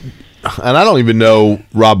was, and I don't even know,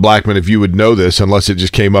 Rob Blackman, if you would know this unless it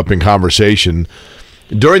just came up in conversation,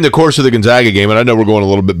 during the course of the Gonzaga game, and I know we're going a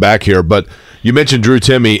little bit back here, but you mentioned Drew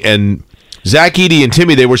Timme, and Zach Edey and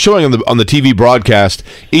Timme, they were showing on the TV broadcast,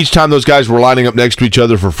 each time those guys were lining up next to each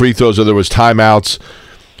other for free throws or there was timeouts,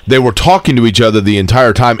 they were talking to each other the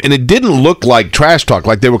entire time, and it didn't look like trash talk,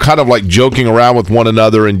 like they were kind of like joking around with one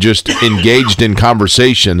another and just engaged in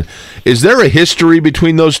conversation. Is there a history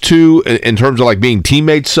between those two in terms of like being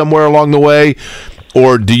teammates somewhere along the way,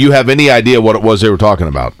 or do you have any idea what it was they were talking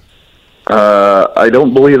about? I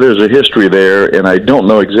don't believe there's a history there, and I don't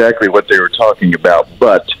know exactly what they were talking about,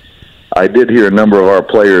 but I did hear a number of our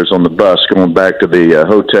players on the bus going back to the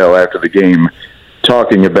hotel after the game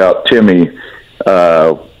talking about Timme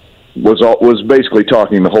was basically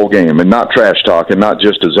talking the whole game and not trash talk and not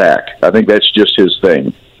just to Zach. I think that's just his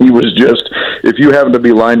thing. He was just, if you happened to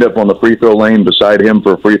be lined up on the free throw lane beside him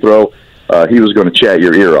for a free throw, he was going to chat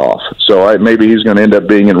your ear off. So maybe he's going to end up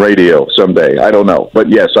being in radio someday. I don't know. But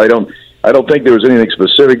yes, I don't think there was anything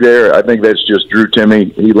specific there. I think that's just Drew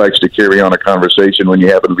Timme. He likes to carry on a conversation when you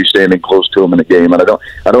happen to be standing close to him in a game. And I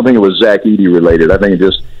don't think it was Zach Edey related. I think it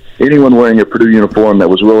just anyone wearing a Purdue uniform that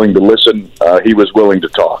was willing to listen, he was willing to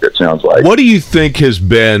talk, it sounds like. What do you think has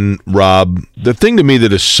been, Rob, the thing to me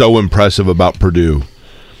that is so impressive about Purdue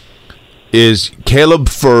is Caleb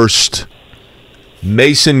First,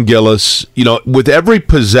 Mason Gillis, with every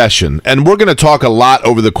possession, and we're going to talk a lot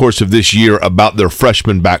over the course of this year about their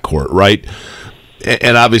freshman backcourt, right?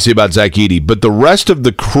 And obviously about Zach Edey, but the rest of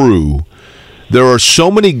the crew, there are so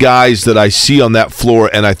many guys that I see on that floor,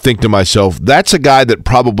 and I think to myself, that's a guy that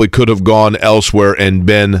probably could have gone elsewhere and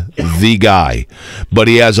been the guy. But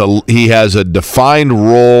he has a defined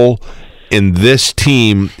role in this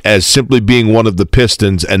team as simply being one of the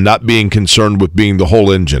pistons and not being concerned with being the whole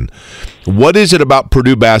engine. What is it about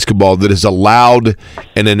Purdue basketball that has allowed,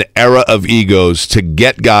 in an era of egos, to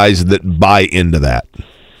get guys that buy into that?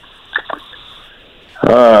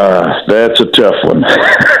 That's a tough one.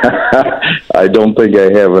 I don't think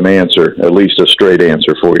I have an answer, at least a straight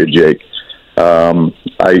answer for you, Jake.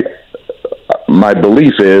 My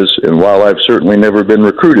belief is, and while I've certainly never been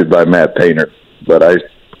recruited by Matt Painter, but I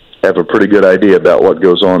have a pretty good idea about what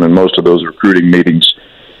goes on in most of those recruiting meetings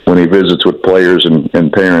when he visits with players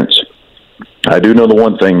and parents. I do know the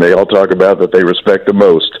one thing they all talk about that they respect the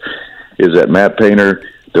most is that Matt Painter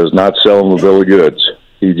does not sell them a bill of goods.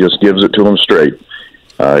 He just gives it to them straight.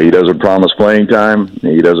 He doesn't promise playing time.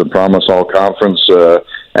 He doesn't promise all conference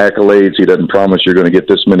accolades. He doesn't promise you're going to get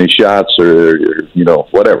this many shots or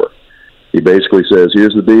whatever. He basically says,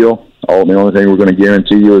 here's the deal. The only thing we're going to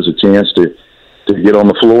guarantee you is a chance to get on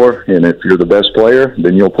the floor, and if you're the best player,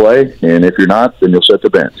 then you'll play, and if you're not, then you'll set the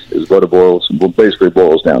bench, is what it basically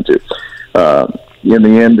boils down to. In the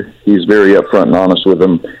end, he's very upfront and honest with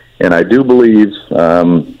them, and I do believe,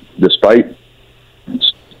 despite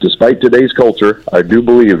today's culture, I do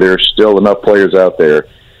believe there's still enough players out there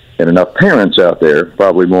and enough parents out there,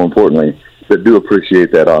 probably more importantly, that do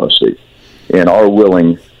appreciate that honesty and are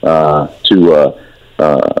willing to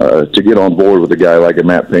get on board with a guy like a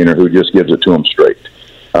Matt Painter who just gives it to them straight.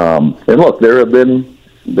 And look, there have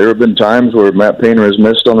been times where Matt Painter has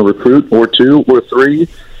missed on a recruit or two or three,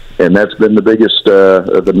 and that's been the biggest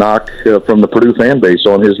the knock from the Purdue fan base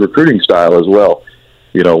on his recruiting style as well.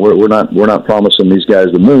 You know, we're not promising these guys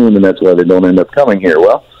the moon, and that's why they don't end up coming here.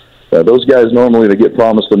 Well, those guys normally that get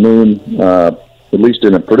promised the moon, at least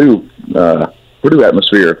in a Purdue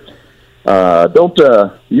atmosphere,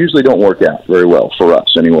 usually don't work out very well for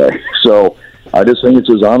us anyway. So I just think it's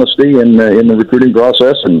his honesty in the recruiting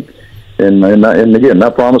process, and again,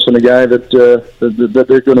 not promising a guy that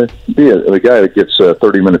they're going to be a guy that gets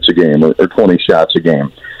 30 minutes a game or 20 shots a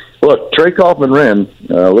game. Look, Trey Kaufman-Renn,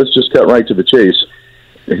 let's just cut right to the chase.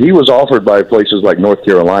 He was offered by places like North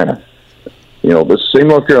Carolina. You know, the same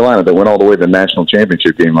North Carolina that went all the way to the national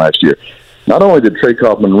championship game last year. Not only did Trey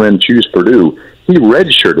Kaufman-Renn choose Purdue, he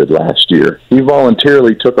redshirted last year. He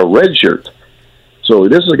voluntarily took a red shirt. So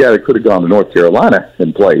this is a guy that could have gone to North Carolina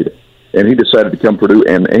and played, and he decided to come Purdue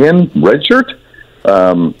and redshirt.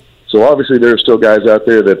 So obviously there are still guys out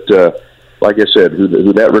there that, like I said,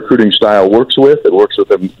 who that recruiting style works with. It works with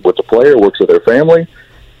them, with the player, works with their family,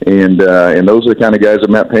 and those are the kind of guys that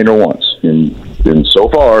Matt Painter wants. And so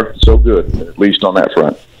far, so good, at least on that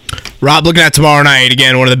front. Rob, looking at tomorrow night,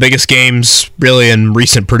 again, one of the biggest games really in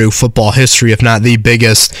recent Purdue football history, if not the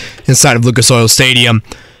biggest, inside of Lucas Oil Stadium.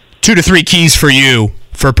 2 to 3 keys for you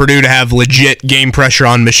for Purdue to have legit game pressure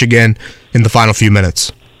on Michigan in the final few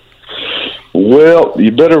minutes. Well,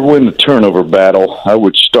 you better win the turnover battle. I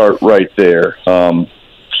would start right there.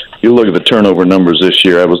 You look at the turnover numbers this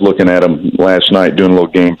year. I was looking at them last night doing a little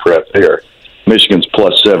game prep there. Michigan's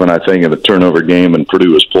 +7, I think, in the turnover game, and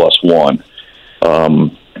Purdue is +1.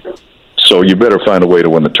 So you better find a way to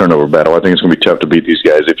win the turnover battle. I think it's going to be tough to beat these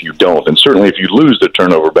guys if you don't. And certainly if you lose the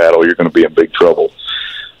turnover battle, you're going to be in big trouble.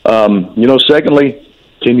 Secondly,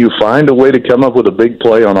 can you find a way to come up with a big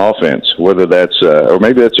play on offense, whether that's or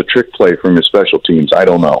maybe that's a trick play from your special teams? I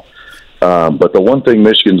don't know. But the one thing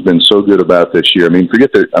Michigan's been so good about this year,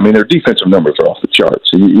 their defensive numbers are off the charts.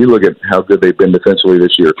 You look at how good they've been defensively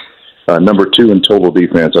this year. Number 2 in total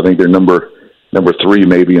defense. I think they're number 3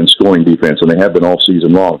 maybe in scoring defense, and they have been all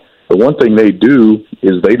season long. The one thing they do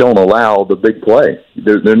is they don't allow the big play.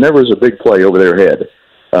 There never is a big play over their head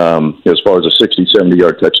as far as a 60,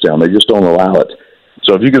 70-yard touchdown. They just don't allow it.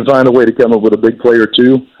 So if you can find a way to come up with a big play or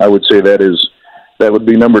two, I would say that would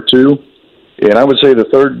be number 2. And I would say the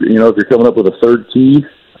third, if you're coming up with a third key,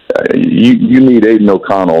 you need Aiden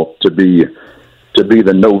O'Connell to be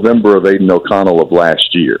the November of Aiden O'Connell of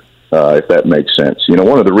last year, if that makes sense.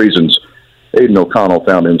 One of the reasons Aiden O'Connell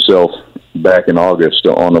found himself back in August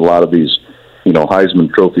on a lot of these,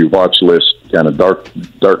 Heisman Trophy watch list, kind of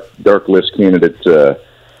dark list candidate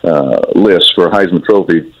lists for Heisman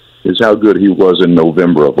Trophy, is how good he was in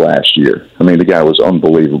November of last year. I mean, the guy was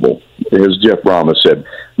unbelievable. As Jeff Brahma said,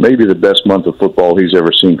 maybe the best month of football he's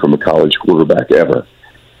ever seen from a college quarterback ever.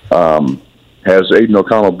 Has Aiden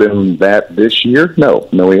O'Connell been that this year? No,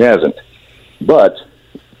 he hasn't. But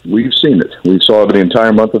we've seen it. We saw it the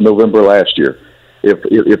entire month of November last year.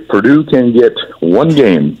 If Purdue can get one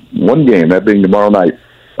game, that being tomorrow night,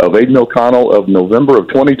 of Aiden O'Connell of November of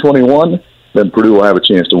 2021, then Purdue will have a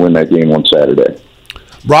chance to win that game on Saturday.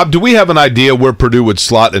 Rob, do we have an idea where Purdue would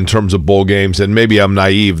slot in terms of bowl games? And maybe I'm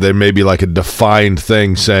naive. There may be like a defined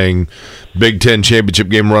thing saying Big Ten championship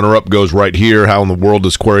game runner-up goes right here. How in the world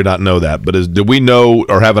does Query not know that? But do we know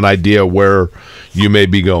or have an idea where you may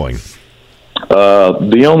be going?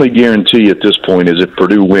 The only guarantee at this point is if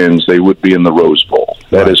Purdue wins, they would be in the Rose Bowl.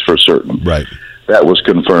 That is for certain. Right. That was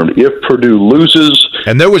confirmed. If Purdue loses,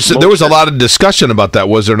 and there was a lot of discussion about that,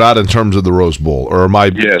 was there not, in terms of the Rose Bowl, or am I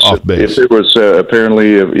off base? If there was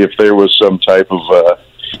apparently if there was some type of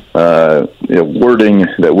wording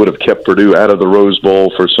that would have kept Purdue out of the Rose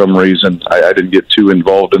Bowl for some reason, I didn't get too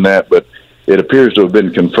involved in that, but it appears to have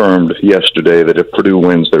been confirmed yesterday that if Purdue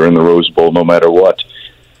wins, they're in the Rose Bowl no matter what.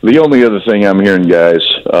 The only other thing I'm hearing, guys,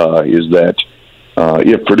 is that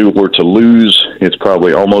if Purdue were to lose, it's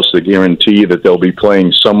probably almost a guarantee that they'll be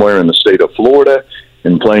playing somewhere in the state of Florida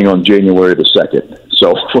and playing on January the 2nd.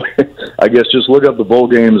 So I guess just look up the bowl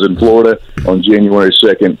games in Florida on January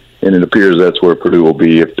 2nd, and it appears that's where Purdue will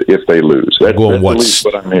be if they lose. That's at least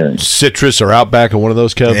what I'm hearing. Citrus or Outback or one of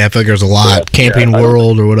those, Kev? Yeah, I feel like there's a lot. Yeah, Camping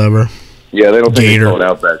World or whatever. Yeah, they don't think they call it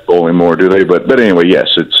Outback Bowl anymore, do they? But anyway, yes,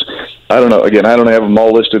 it's... I don't know. Again, I don't have them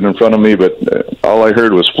all listed in front of me, but all I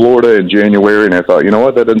heard was Florida in January, and I thought, you know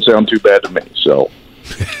what, that doesn't sound too bad to me. So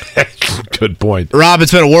Good point. Rob,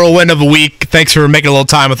 it's been a whirlwind of a week. Thanks for making a little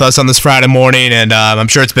time with us on this Friday morning, and I'm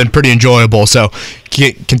sure it's been pretty enjoyable. So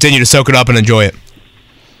continue to soak it up and enjoy it.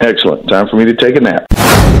 Excellent. Time for me to take a nap.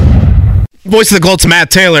 Voice of the Colts, Matt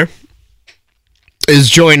Taylor, is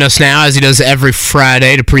joining us now, as he does every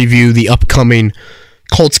Friday, to preview the upcoming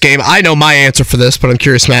Colts game. I know my answer for this, but I'm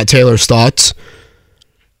curious Matt Taylor's thoughts.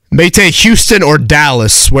 Mate, Houston or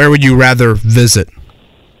Dallas, where would you rather visit?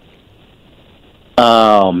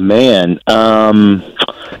 Oh, man.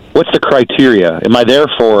 What's the criteria? What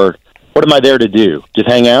am I there to do? Just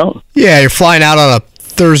hang out? Yeah, you're flying out on a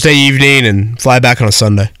Thursday evening and fly back on a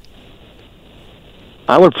Sunday.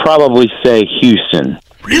 I would probably say Houston.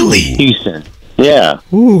 Really? Houston. Yeah.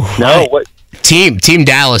 Ooh, no, right. what? Team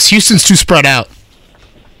Dallas. Houston's too spread out.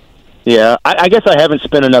 Yeah, I guess I haven't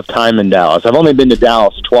spent enough time in Dallas. I've only been to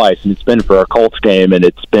Dallas twice, and it's been for a Colts game, and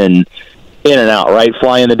it's been in and out, right?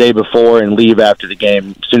 Fly in the day before and leave after the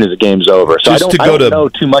game as soon as the game's over. So I don't know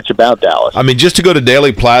too much about Dallas. I mean, just to go to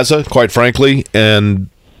Daly Plaza, quite frankly, and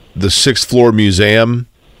the 6th floor museum,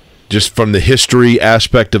 just from the history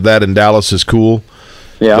aspect of that in Dallas is cool.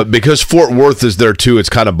 Yeah. But because Fort Worth is there too, it's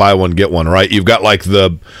kind of buy one, get one, right? You've got like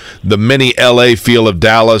the mini LA feel of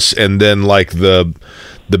Dallas, and then like the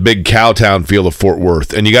big cowtown feel of Fort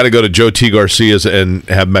Worth. And you got to go to Joe T. Garcia's and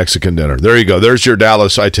have Mexican dinner. There you go. There's your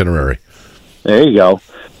Dallas itinerary. There you go. A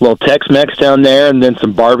little Tex-Mex down there, and then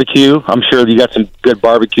some barbecue. I'm sure you got some good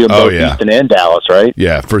barbecue in both Houston and Dallas, right?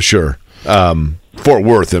 Yeah, for sure. Fort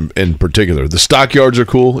Worth in particular. The stockyards are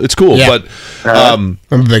cool. It's cool, yeah. But I'm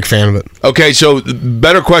a big fan of it. Okay, so the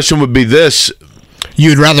better question would be this.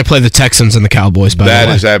 You'd rather play the Texans than the Cowboys, by the way.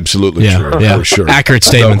 That is absolutely true. Yeah. For sure. Accurate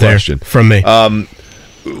statement there from me.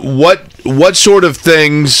 What sort of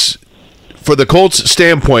things, for the Colts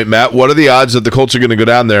standpoint, Matt, what are the odds that the Colts are going to go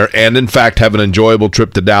down there and, in fact, have an enjoyable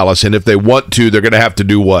trip to Dallas? And if they want to, they're going to have to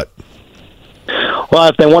do what? Well,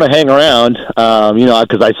 if they want to hang around,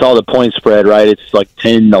 because I saw the point spread, right? It's like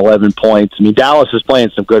 10, 11 points. I mean, Dallas is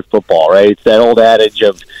playing some good football, right? It's that old adage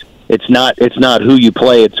of it's not who you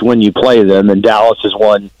play, it's when you play them. And Dallas has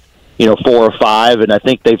won, 4 or 5, and I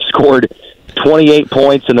think they've scored 28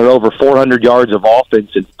 points, and they're over 400 yards of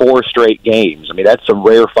offense in 4 straight games. I mean, that's some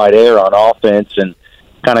rarefied air on offense, and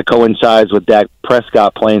kind of coincides with Dak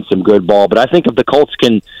Prescott playing some good ball. But I think if the Colts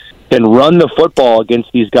can run the football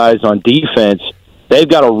against these guys on defense, they've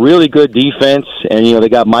got a really good defense, and they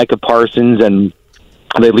got Micah Parsons, and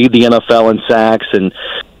they lead the NFL in sacks and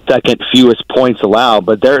second fewest points allowed.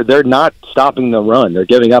 But they're not stopping the run. They're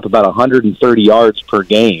giving up about 130 yards per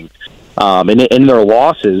game, and in their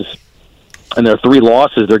losses. And their 3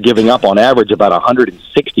 losses, they're giving up on average about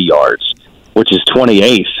 160 yards, which is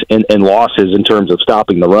 28th in losses in terms of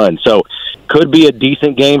stopping the run. So could be a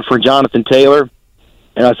decent game for Jonathan Taylor.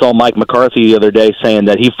 And I saw Mike McCarthy the other day saying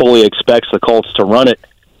that he fully expects the Colts to run it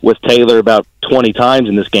with Taylor about 20 times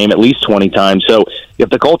in this game, at least 20 times. So if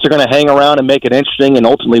the Colts are going to hang around and make it interesting and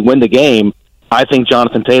ultimately win the game, I think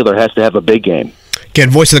Jonathan Taylor has to have a big game. Again,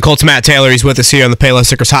 voice of the Colts, Matt Taylor. He's with us here on the Payless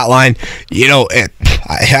Stickers Hotline.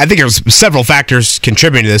 I think there's several factors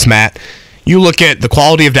contributing to this, Matt. You look at the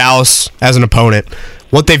quality of Dallas as an opponent,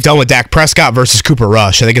 what they've done with Dak Prescott versus Cooper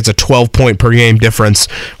Rush. I think it's a 12-point per game difference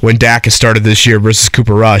when Dak has started this year versus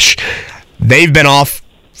Cooper Rush. They've been off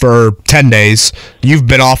for 10 days. You've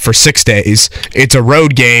been off for 6 days. It's a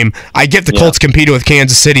road game. I get the Colts competed with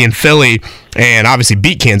Kansas City and Philly and obviously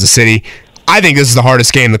beat Kansas City. I think this is the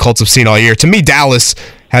hardest game the Colts have seen all year. To me, Dallas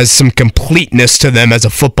has some completeness to them as a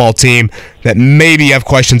football team that maybe you have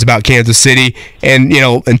questions about Kansas City. And,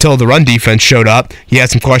 until the run defense showed up, you had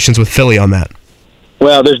some questions with Philly on that.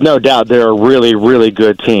 Well, there's no doubt they're a really, really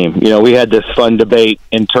good team. We had this fun debate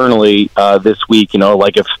internally this week,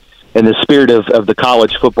 like if in the spirit of the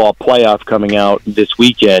college football playoff coming out this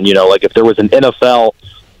weekend, like if there was an NFL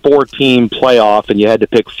 4-team playoff and you had to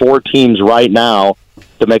pick 4 teams right now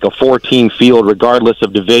to make a 4-team field regardless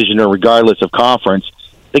of division or regardless of conference,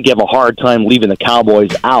 I think you have a hard time leaving the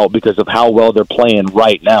Cowboys out because of how well they're playing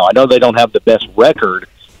right now. I know they don't have the best record,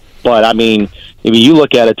 but, I mean, if you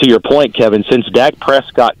look at it, to your point, Kevin, since Dak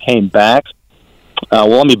Prescott came back,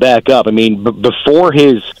 let me back up. I mean, before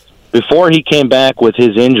he came back with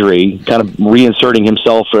his injury, kind of reinserting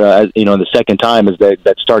himself, the second time as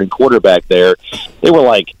that starting quarterback there, they were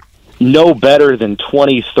like no better than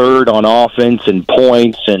 23rd on offense and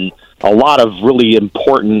points and a lot of really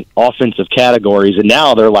important offensive categories. And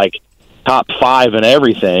now they're like top 5 in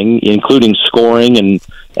everything, including scoring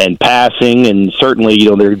and passing. And certainly,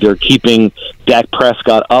 they're keeping Dak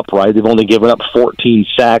Prescott upright. They've only given up 14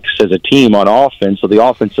 sacks as a team on offense. So the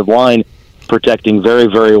offensive line protecting very,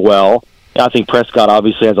 very well. I think Prescott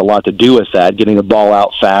obviously has a lot to do with that, getting the ball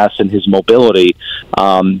out fast and his mobility.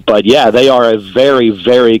 But yeah, they are a very,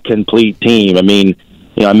 very complete team. I mean,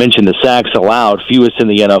 I mentioned the sacks allowed, fewest in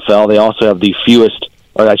the NFL. They also have the fewest,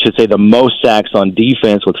 or I should say the most sacks on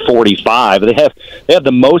defense with 45. They have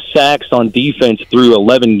the most sacks on defense through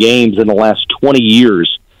 11 games in the last 20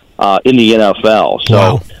 years in the NFL.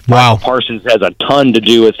 So Wow. Parsons has a ton to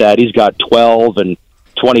do with that. He's got 12 and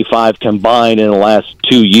 25 combined in the last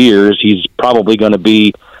 2 years. He's probably going to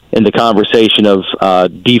be in the conversation of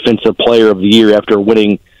Defensive Player of the Year after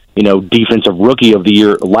winning, Defensive Rookie of the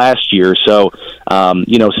Year last year. So,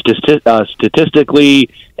 statistically,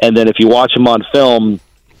 and then if you watch them on film,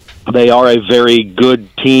 they are a very good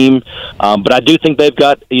team. But I do think they've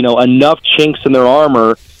got, enough chinks in their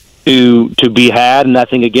armor to be had. And I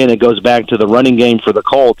think, again, it goes back to the running game for the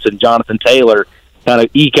Colts and Jonathan Taylor kind of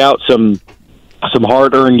eke out some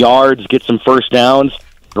hard-earned yards, get some first downs,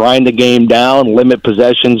 grind the game down, limit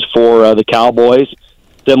possessions for the Cowboys,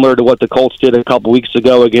 similar to what the Colts did a couple weeks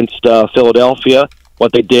ago against Philadelphia,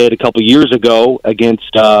 what they did a couple years ago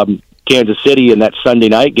against Kansas City in that Sunday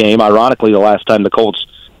night game, ironically the last time the Colts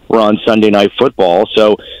were on Sunday Night Football.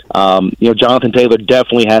 So, Jonathan Taylor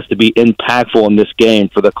definitely has to be impactful in this game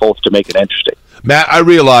for the Colts to make it interesting. Matt, I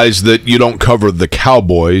realize that you don't cover the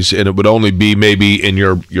Cowboys, and it would only be maybe in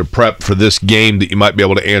your prep for this game that you might be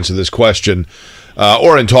able to answer this question,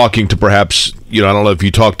 or in talking to perhaps, I don't know if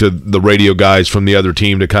you talk to the radio guys from the other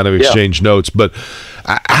team to kind of exchange notes, but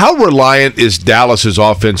how reliant is Dallas's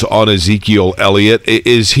offense on Ezekiel Elliott?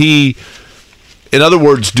 Is he... In other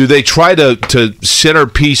words, do they try to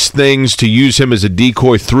centerpiece things to use him as a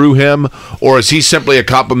decoy through him, or is he simply a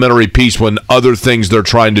complementary piece when other things they're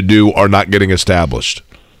trying to do are not getting established?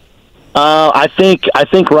 I think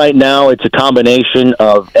right now it's a combination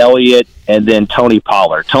of Elliott and then Tony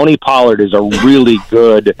Pollard. Tony Pollard is a really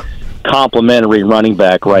good complementary running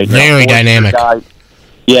back right now. Very dynamic.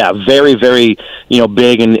 Yeah, very, very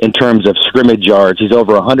big in terms of scrimmage yards. He's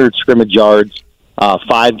over 100 scrimmage yards.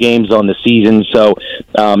 5 games on the season. So,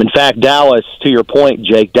 in fact, Dallas, to your point,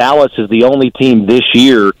 Jake, Dallas is the only team this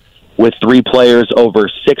year with 3 players over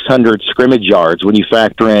 600 scrimmage yards when you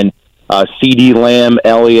factor in CeeDee Lamb,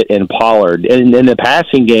 Elliott, and Pollard. And in the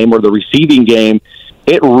passing game or the receiving game,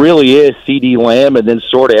 it really is CeeDee Lamb and then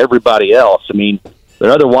sort of everybody else. I mean,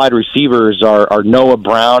 their other wide receivers are Noah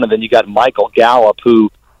Brown, and then you got Michael Gallup,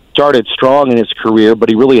 who started strong in his career, but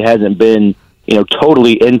he really hasn't been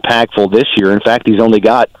totally impactful this year. In fact, he's only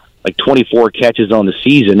got like 24 catches on the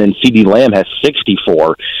season, and CeeDee Lamb has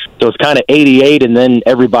 64. So it's kind of 88, and then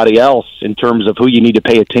everybody else in terms of who you need to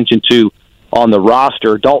pay attention to on the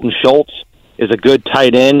roster. Dalton Schultz is a good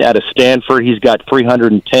tight end out of Stanford. He's got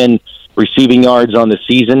 310 receiving yards on the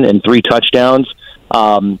season and 3 touchdowns.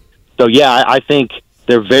 I think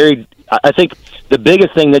they're very... I think the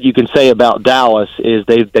biggest thing that you can say about Dallas is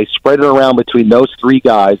they spread it around between those 3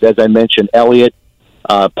 guys, as I mentioned, Elliott,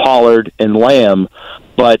 Pollard, and Lamb,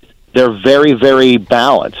 but they're very, very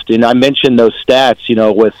balanced. And I mentioned those stats,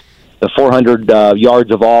 with the 400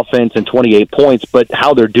 yards of offense and 28 points, but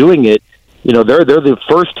how they're doing it, they're the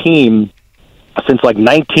first team since like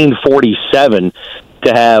 1947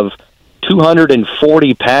 to have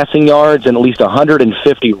 240 passing yards and at least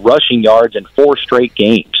 150 rushing yards in 4 straight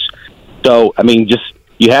games. So, I mean,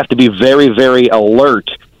 you have to be very, very alert,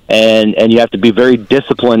 and you have to be very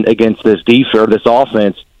disciplined against this this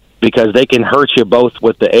offense, because they can hurt you both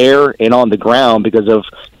with the air and on the ground because of,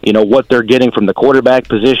 what they're getting from the quarterback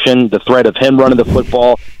position, the threat of him running the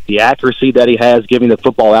football, the accuracy that he has giving the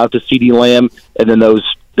football out to CeeDee Lamb, and then those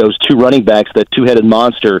 2 running backs, that 2-headed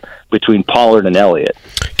monster between Pollard and Elliott.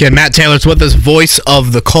 Again, Matt Taylor's with us, voice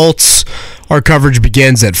of the Colts. Our coverage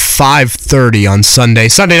begins at 5:30 on Sunday.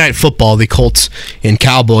 Sunday Night Football, the Colts and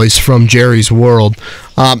Cowboys from Jerry's World.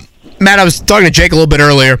 Matt, I was talking to Jake a little bit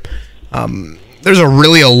earlier. There's a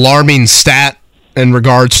really alarming stat in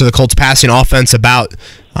regards to the Colts passing offense about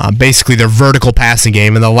basically their vertical passing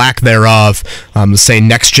game and the lack thereof. Say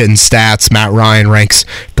next-gen stats, Matt Ryan ranks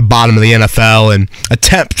at the bottom of the NFL in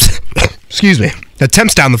attempts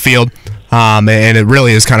down the field, and it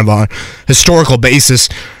really is kind of on a historical basis.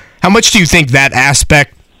 How much do you think that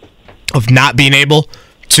aspect of not being able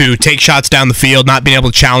to take shots down the field, not being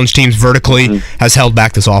able to challenge teams vertically, has held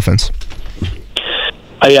back this offense?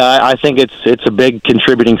 Yeah, I think it's a big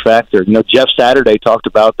contributing factor. Jeff Saturday talked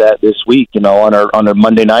about that this week, on our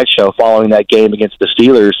Monday night show following that game against the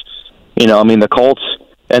Steelers. The Colts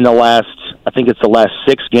in the last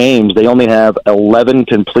 6 games, they only have 11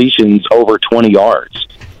 completions over 20 yards.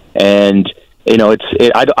 And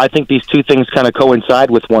I think these 2 things kind of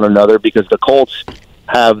coincide with one another, because the Colts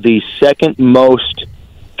have the second most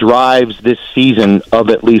drives this season of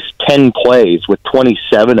at least 10 plays with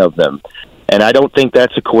 27 of them. And I don't think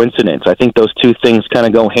that's a coincidence. I think those two things kind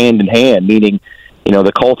of go hand in hand, meaning,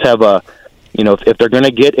 the Colts have if they're going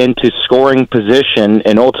to get into scoring position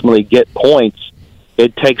and ultimately get points,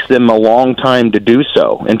 it takes them a long time to do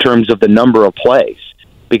so in terms of the number of plays,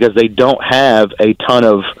 because they don't have a ton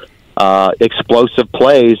of explosive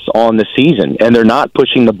plays on the season, and they're not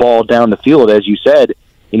pushing the ball down the field. As you said,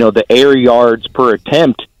 the air yards per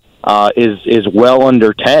attempt is well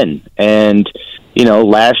under 10. And,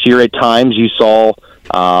 last year at times you saw,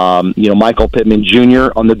 Michael Pittman Jr.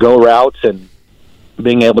 on the go routes and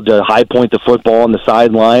being able to high point the football on the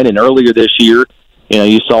sideline. And earlier this year,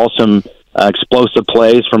 you saw some explosive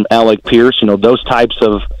plays from Alec Pierce. Those types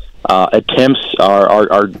of attempts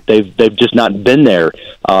they've just not been there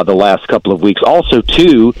the last couple of weeks. Also,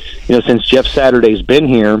 too, since Jeff Saturday's been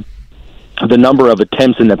here, the number of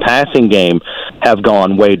attempts in the passing game have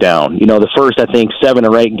gone way down. The first, I think, 7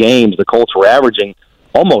 or 8 games, the Colts were averaging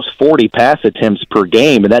almost 40 pass attempts per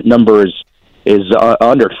game, and that number is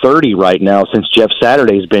under 30 right now since Jeff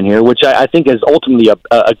Saturday's been here, which I think is ultimately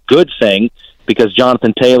a good thing, because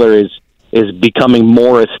Jonathan Taylor is becoming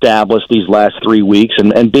more established these last 3 weeks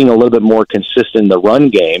and being a little bit more consistent in the run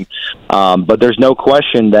game. But there's no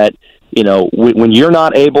question that, when you're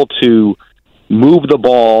not able to move the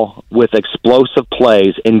ball with explosive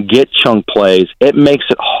plays and get chunk plays, it makes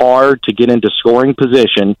it hard to get into scoring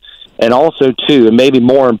position. And also, too, and maybe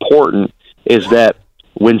more important, is that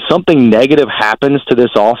when something negative happens to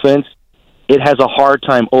this offense, it has a hard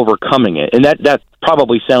time overcoming it. And that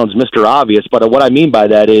probably sounds Mr. Obvious, but what I mean by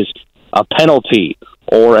that is a penalty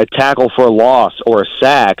or a tackle for a loss or a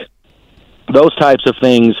sack. Those types of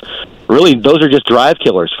things, really, those are just drive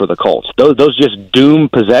killers for the Colts. Those just doom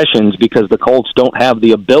possessions, because the Colts don't have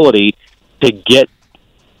the ability to get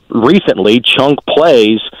recently chunk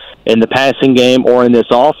plays in the passing game or in this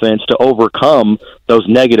offense to overcome those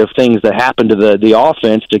negative things that happen to the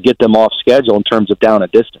offense to get them off schedule in terms of down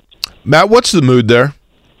and distance. Matt, what's the mood there?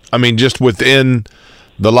 I mean, just within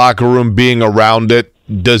the locker room, being around it,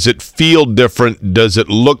 does it feel different? Does it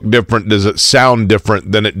look different? Does it sound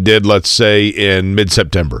different than it did, let's say, in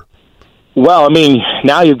mid-September? Well, I mean,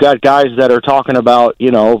 now you've got guys that are talking about,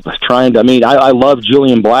 trying to, I love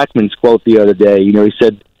Julian Blackman's quote the other day. He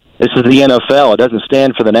said, "This is the NFL. It doesn't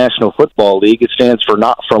stand for the National Football League. It stands for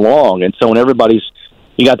not for long." And so when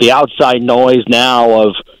you got the outside noise now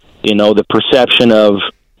of, the perception of,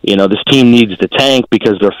 this team needs to tank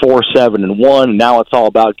because they're 4-7-1. Now it's all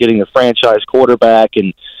about getting a franchise quarterback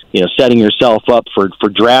and, setting yourself up for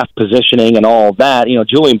draft positioning and all of that.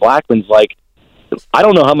 Julian Blackman's like, I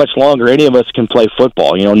don't know how much longer any of us can play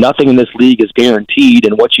football. Nothing in this league is guaranteed,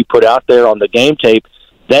 and what you put out there on the game tape,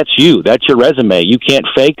 that's you. That's your resume. You can't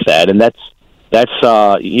fake that, and that's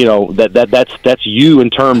you in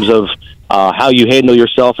terms of how you handle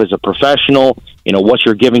yourself as a professional. What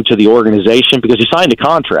you're giving to the organization, because you signed a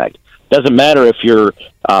contract. Doesn't matter if you're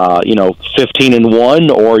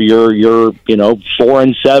 15-1 or you're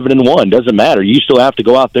 4-7-1. Doesn't matter. You still have to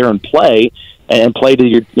go out there and play to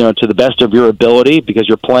your to the best of your ability, because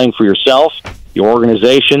you're playing for yourself, your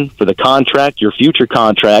organization, for the contract, your future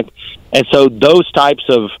contract. And so those types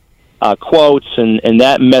of quotes and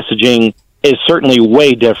that messaging is certainly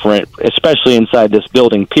way different, especially inside this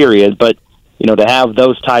building period. But to have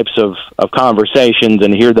those types of conversations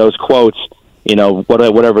and hear those quotes,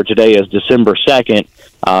 whatever today is, December 2nd,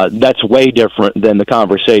 that's way different than the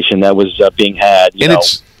conversation that was being had.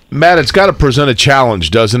 Matt, it's got to present a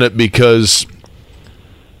challenge, doesn't it? Because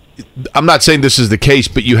I'm not saying this is the case,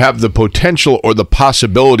 but you have the potential or the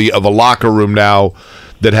possibility of a locker room now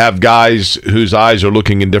that have guys whose eyes are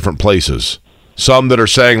looking in different places. Some that are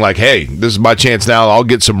saying, like, hey, this is my chance now, I'll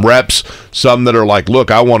get some reps. Some that are like,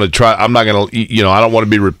 look, I want to try, I'm not going to, I don't want to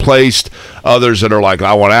be replaced. Others that are like,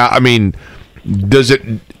 I want out. I mean,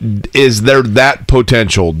 is there that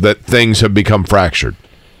potential that things have become fractured?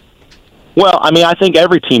 Well, I think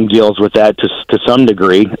every team deals with that to some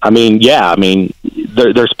degree.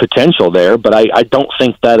 There's potential there, but I don't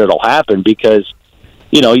think that it'll happen, because,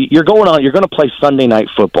 you're going to play Sunday Night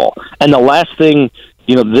Football. And the last thing,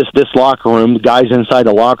 this locker room, guys inside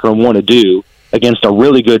the locker room want to do against a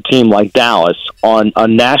really good team like Dallas on a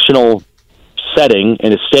national setting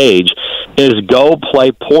and a stage is go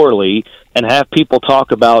play poorly and have people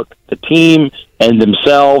talk about the team and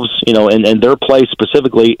themselves, and their play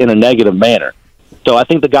specifically in a negative manner. So I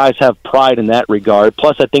think the guys have pride in that regard.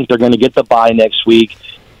 Plus, I think they're going to get the bye next week,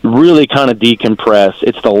 really kind of decompress.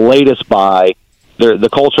 It's the latest bye. The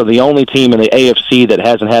Colts are the only team in the AFC that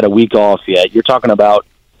hasn't had a week off yet. You're talking about,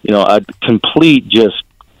 a complete just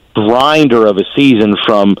grinder of a season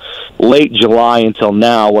from late July until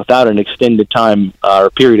now without an extended time or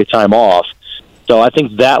period of time off. So I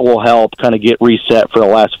think that will help kind of get reset for the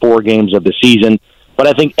last 4 games of the season. But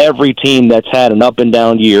I think every team that's had an up and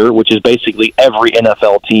down year, which is basically every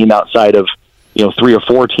NFL team outside of 3 or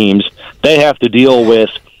 4 teams, they have to deal with,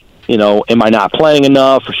 am I not playing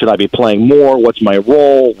enough, or should I be playing more? What's my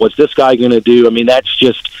role? What's this guy going to do? I mean, that's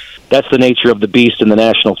the nature of the beast in the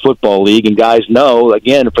National Football League. And guys know,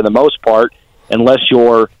 again, for the most part, unless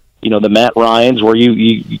you're, the Matt Ryans where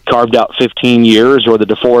you carved out 15 years, or the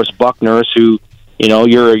DeForest Buckners who,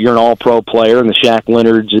 you're an all-pro player, and the Shaq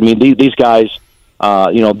Leonards. I mean, these guys,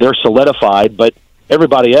 they're solidified, but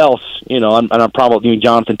everybody else, I'm probably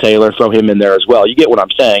Jonathan Taylor, throw him in there as well. You get what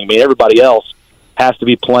I'm saying. I mean, everybody else has to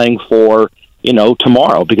be playing for,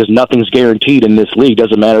 tomorrow, because nothing's guaranteed in this league.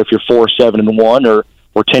 Doesn't matter if you're 4-7-1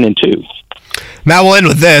 or 10-2. Matt, we'll end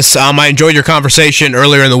with this. I enjoyed your conversation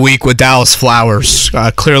earlier in the week with Dallas Flowers.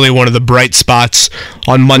 Clearly one of the bright spots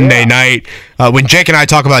on Monday night. When Jake and I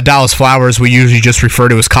talk about Dallas Flowers, we usually just refer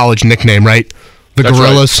to his college nickname, right? That's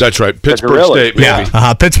Gorillas. Right. That's right. Pittsburgh State, maybe.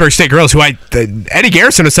 Yeah, Pittsburgh State Gorillas, who Eddie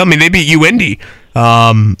Garrison was telling me they beat UIndy.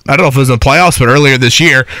 I don't know if it was in the playoffs, but earlier this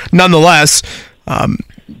year. Nonetheless,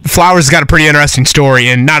 Flowers has got a pretty interesting story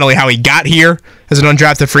in not only how he got here as an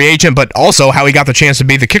undrafted free agent, but also how he got the chance to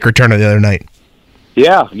be the kick returner the other night.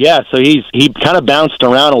 Yeah. So he kind of bounced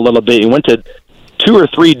around a little bit. He went to 2 or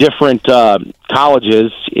 3 different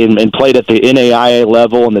colleges and played at the NAIA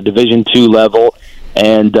level and the Division II level,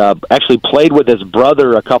 and actually played with his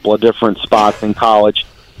brother a couple of different spots in college,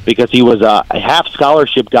 because he was a half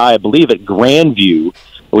scholarship guy, I believe, at Grandview,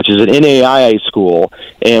 which is an NAIA school,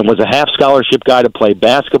 and was a half scholarship guy to play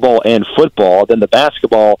basketball and football. Then the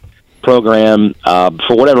basketball program,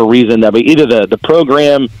 for whatever reason, either the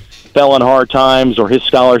program fell on hard times or his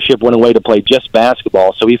scholarship went away to play just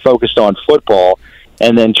basketball, so he focused on football,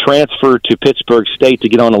 and then transferred to Pittsburgh State to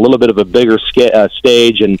get on a little bit of a bigger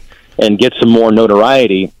stage and get some more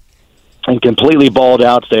notoriety, and completely balled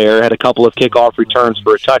out there. Had a couple of kickoff returns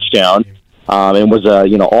for a touchdown, and was a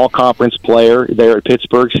all-conference player there at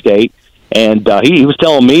Pittsburgh State. And he was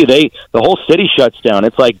telling me the whole city shuts down.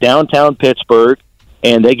 It's like downtown Pittsburgh,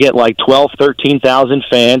 and they get like 13,000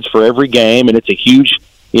 fans for every game, and it's a huge,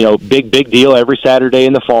 big deal every Saturday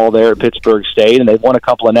in the fall there at Pittsburgh State. And they've won a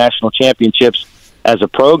couple of national championships as a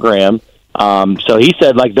program. So he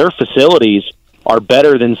said, like, their facilities are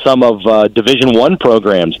better than some of Division I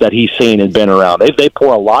programs that he's seen and been around. They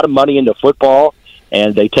pour a lot of money into football,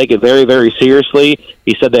 and they take it very, very seriously.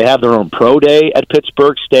 He said they have their own pro day at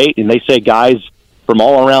Pittsburgh State, and they say guys from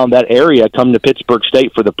all around that area come to Pittsburgh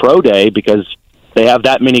State for the pro day because they have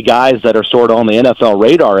that many guys that are sort of on the NFL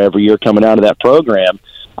radar every year coming out of that program.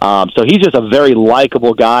 So he's just a very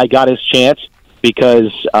likable guy, got his chance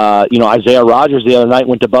because, Isaiah Rodgers the other night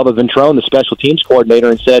went to Bubba Ventrone, the special teams coordinator,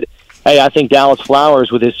 and said, hey, I think Dallas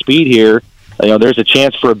Flowers, with his speed here, there's a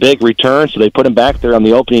chance for a big return. So they put him back there on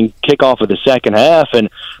the opening kickoff of the second half and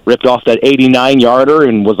ripped off that 89-yarder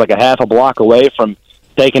and was like a half a block away from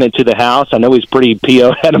taking it to the house. I know he's pretty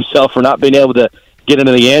PO'd at himself for not being able to get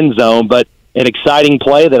into the end zone, but an exciting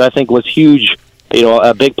play that I think was huge,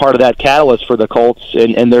 a big part of that catalyst for the Colts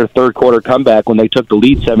in their third quarter comeback when they took the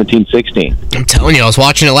lead 17-16. I'm telling you, I was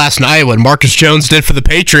watching it last night when Marcus Jones did for the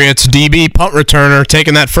Patriots, DB punt returner,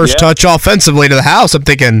 taking that first touch offensively to the house. I'm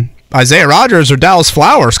thinking Isaiah Rodgers or Dallas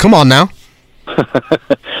Flowers. Come on now.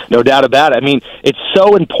 No doubt about it. I mean, it's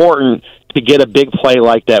so important to get a big play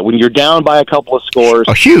like that when you're down by a couple of scores.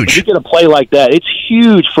 Oh, huge. When you get a play like that, it's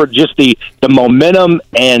huge for just the momentum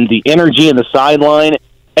and the energy in the sideline.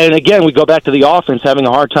 And again, we go back to the offense having a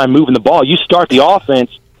hard time moving the ball. You start the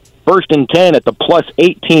offense 1st and 10 at the plus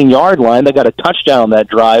 18-yard line. They got a touchdown on that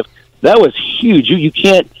drive. That was huge.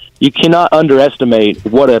 You cannot underestimate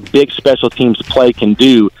what a big special teams play can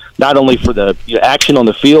do, not only for the action on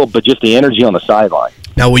the field, but just the energy on the sideline.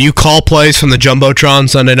 Now, will you call plays from the Jumbotron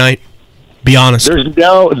Sunday night? Be honest.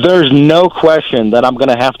 There's no question that I'm going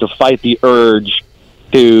to have to fight the urge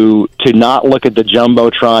to not look at the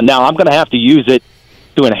Jumbotron. Now, I'm going to have to use it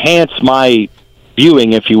to enhance my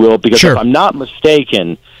viewing, if you will, because if I'm not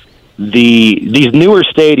mistaken, these newer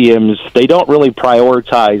stadiums, they don't really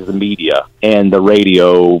prioritize the media and the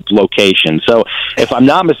radio location. So if I'm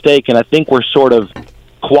not mistaken, I think we're sort of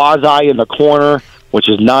quasi in the corner, which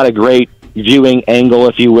is not a great viewing angle,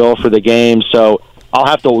 if you will, for the game. So I'll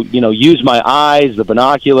have to, use my eyes, the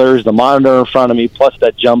binoculars, the monitor in front of me, plus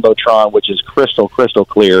that Jumbotron, which is crystal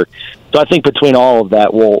clear. So I think between all of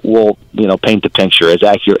that, we'll paint the picture as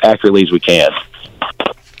accurately as we can.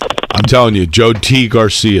 I'm telling you, Joe T.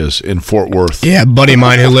 Garcia's in Fort Worth. Yeah, a buddy of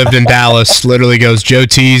mine who lived in Dallas literally goes, Joe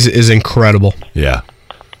T's is incredible. Yeah.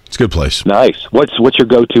 It's a good place. Nice. What's your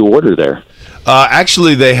go-to order there?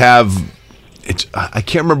 Actually, they have. I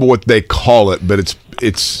can't remember what they call it, but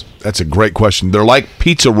it's. That's a great question. They're like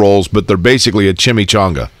pizza rolls, but they're basically a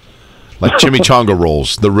chimichanga, like chimichanga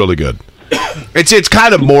rolls. They're really good. It's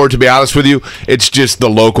kind of more, to be honest with you. It's just the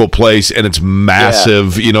local place, and it's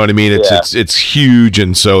massive. Yeah. You know what I mean? It's huge,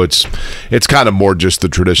 and so it's kind of more just the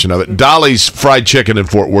tradition of it. Dolly's Fried Chicken in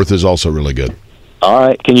Fort Worth is also really good. All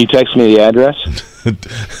right, can you text me the address?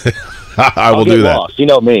 I will do that. Lost. You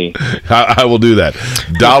know me. I will do that.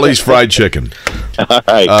 Dolly's Fried Chicken. All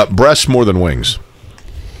right. Breasts more than wings.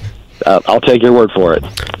 I'll take your word for it.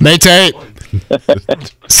 Mate,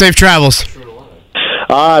 safe travels.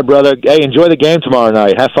 All right, brother. Hey, enjoy the game tomorrow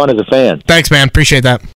night. Have fun as a fan. Thanks, man. Appreciate that.